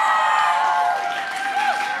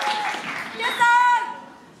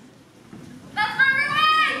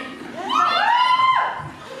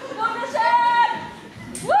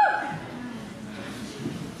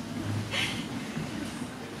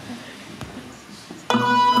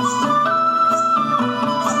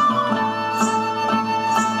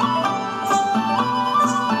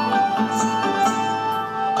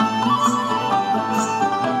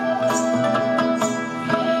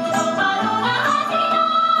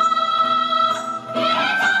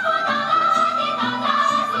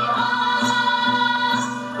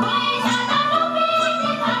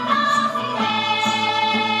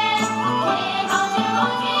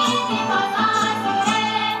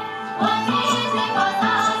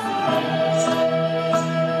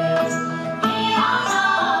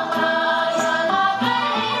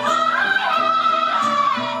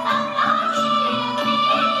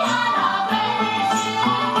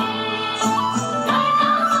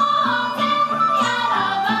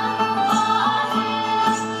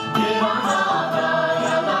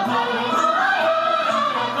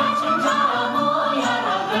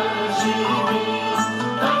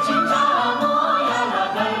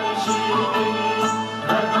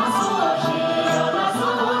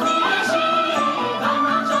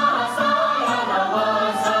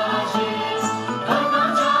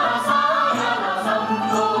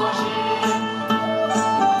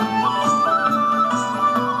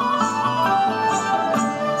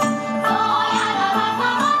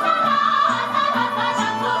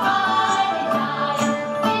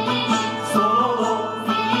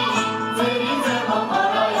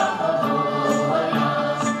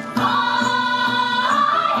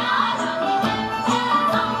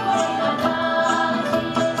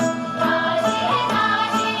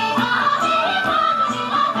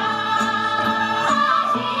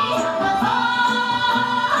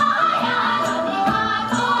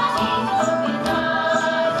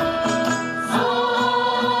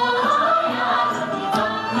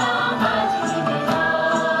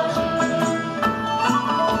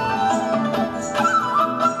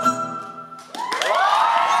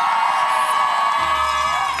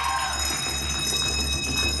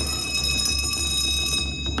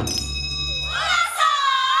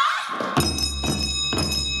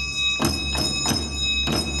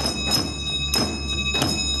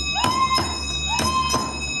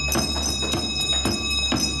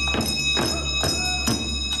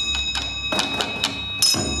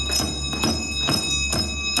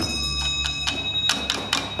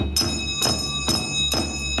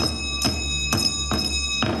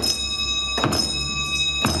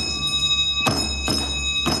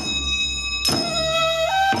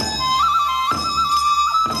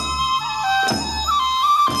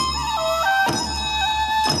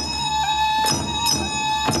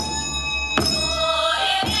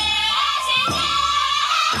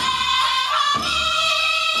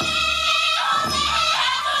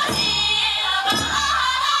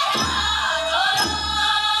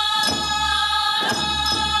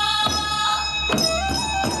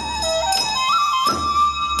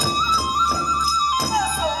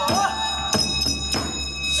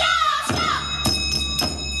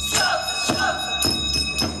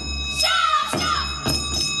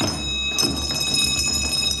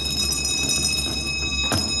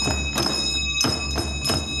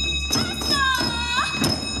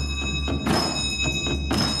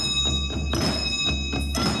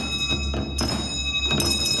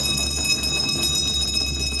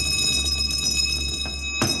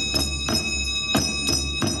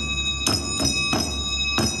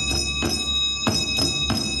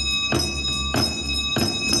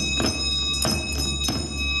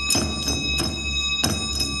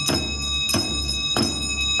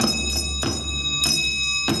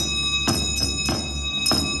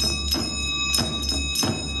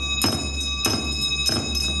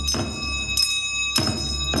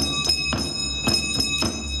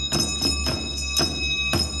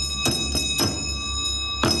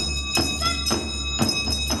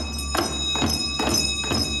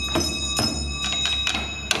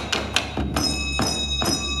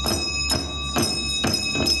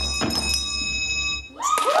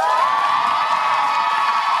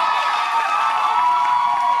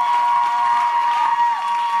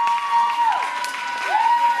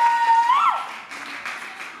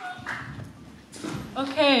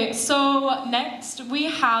 Okay, so next we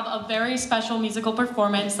have a very special musical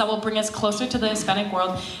performance that will bring us closer to the Hispanic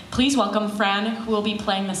world. Please welcome Fran, who will be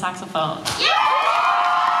playing the saxophone.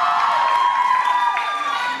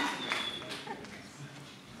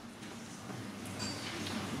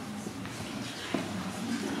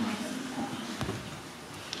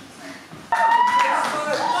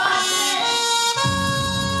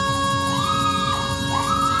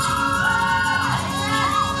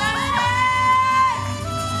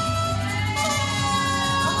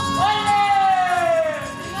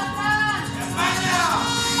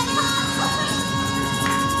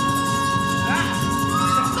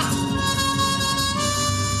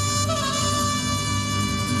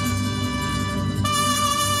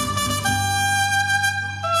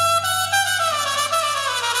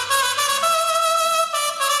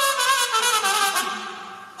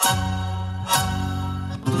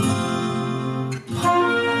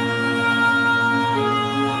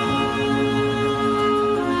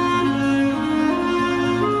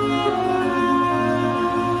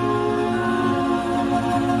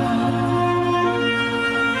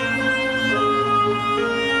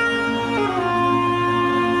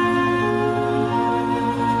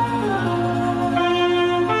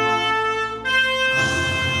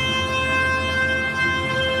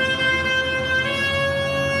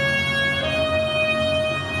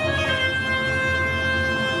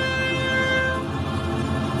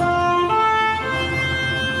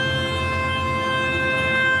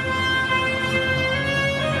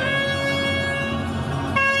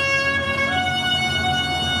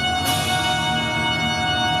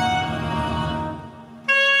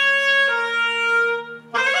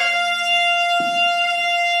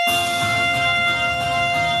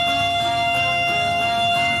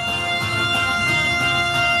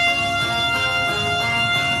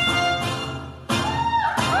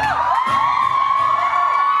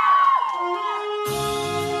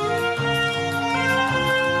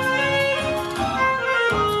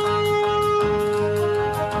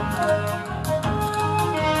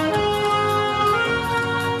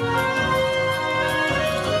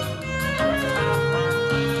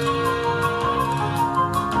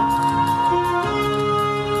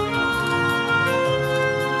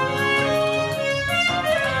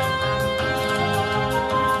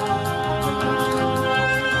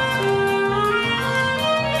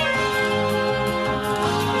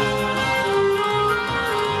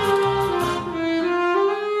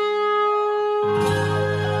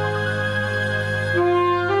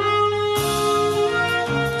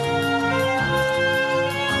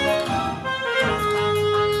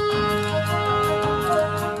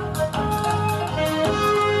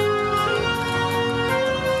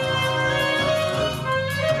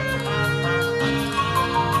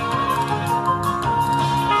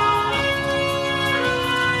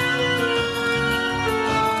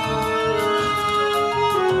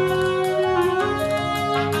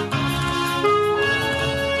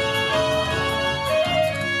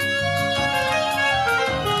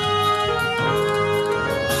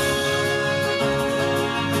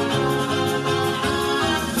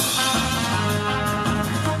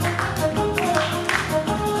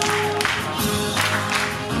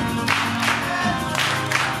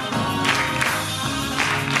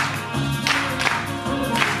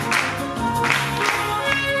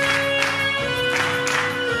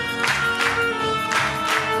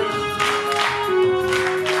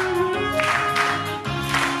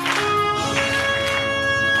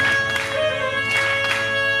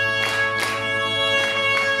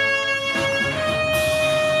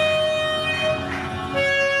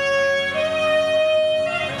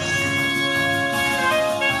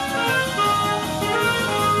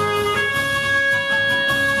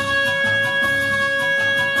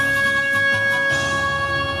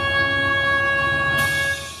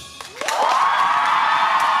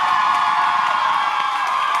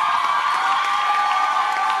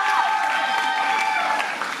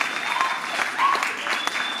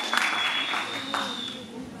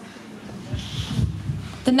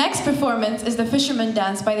 The next performance is the Fisherman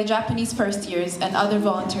Dance by the Japanese first years and other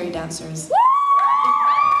voluntary dancers.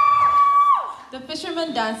 The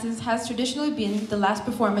Fisherman Dances has traditionally been the last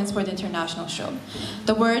performance for the international show.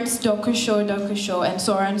 The words dokusho, and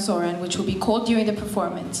soran, which will be called during the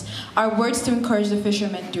performance, are words to encourage the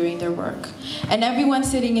fishermen during their work. And everyone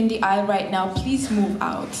sitting in the aisle right now, please move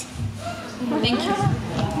out. Thank you.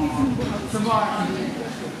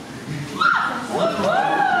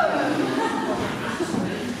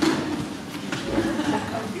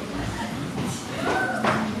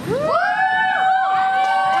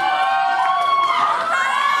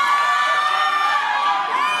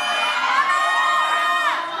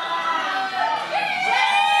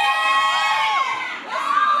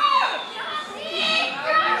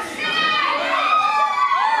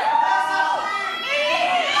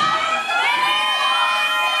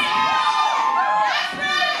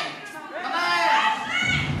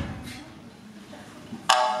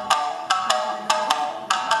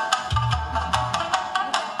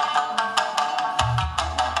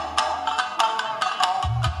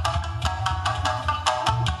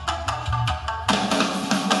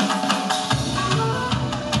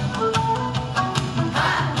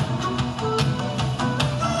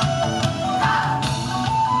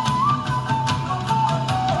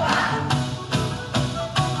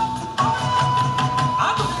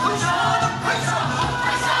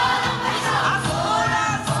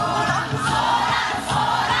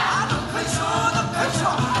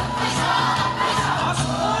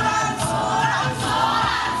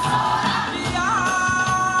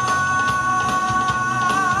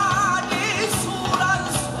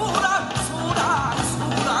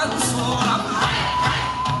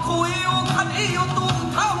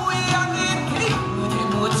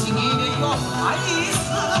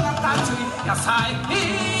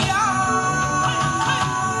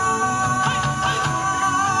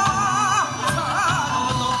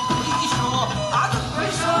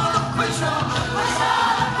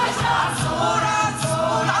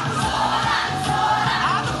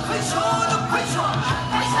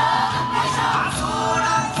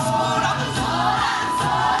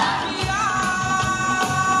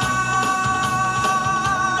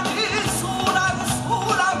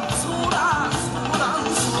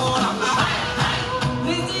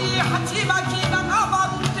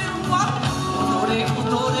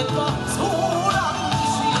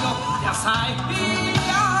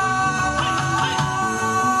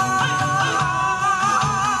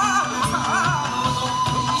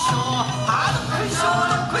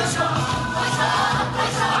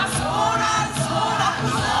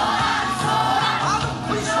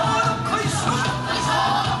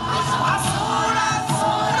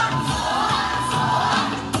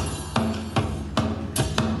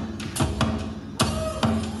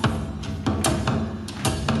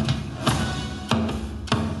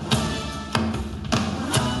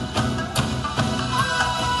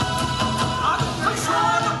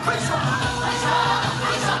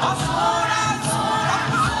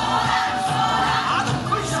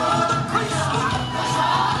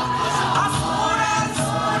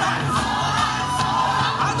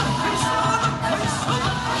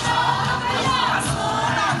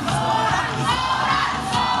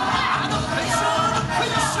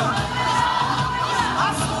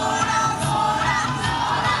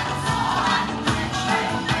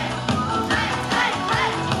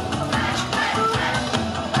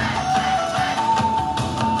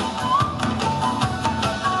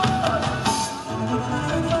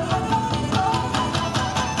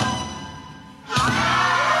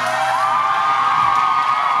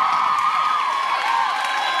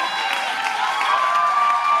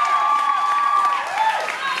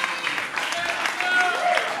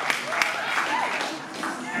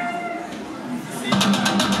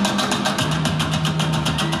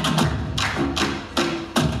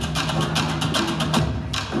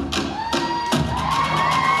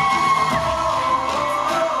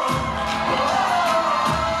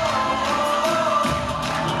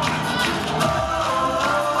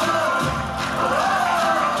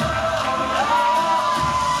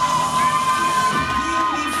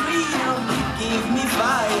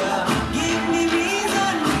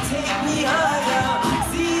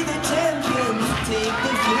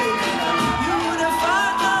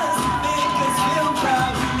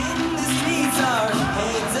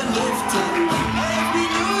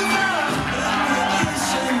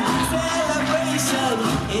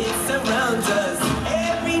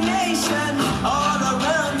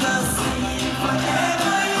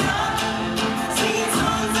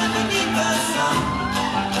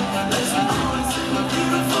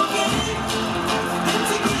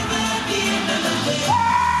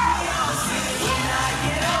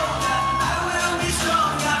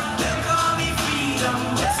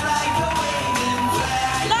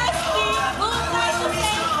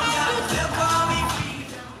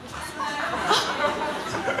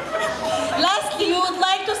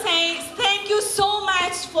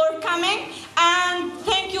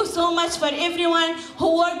 much for everyone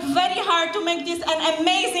who worked very hard to make this an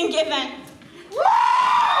amazing event.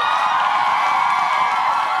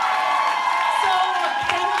 So,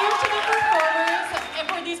 thank you to the performers and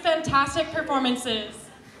for these fantastic performances.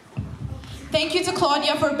 Thank you to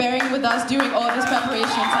Claudia for bearing with us during all this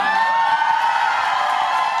preparation time.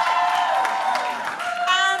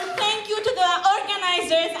 And thank you to the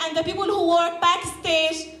organizers and the people who work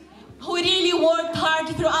backstage, who really worked hard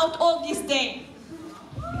throughout all this day.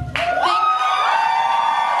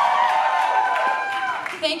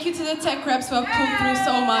 Thank you to the tech reps who have pulled through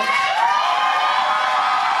so much.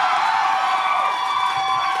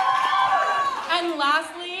 And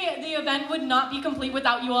lastly, the event would not be complete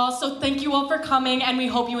without you all, so thank you all for coming, and we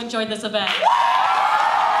hope you enjoyed this event.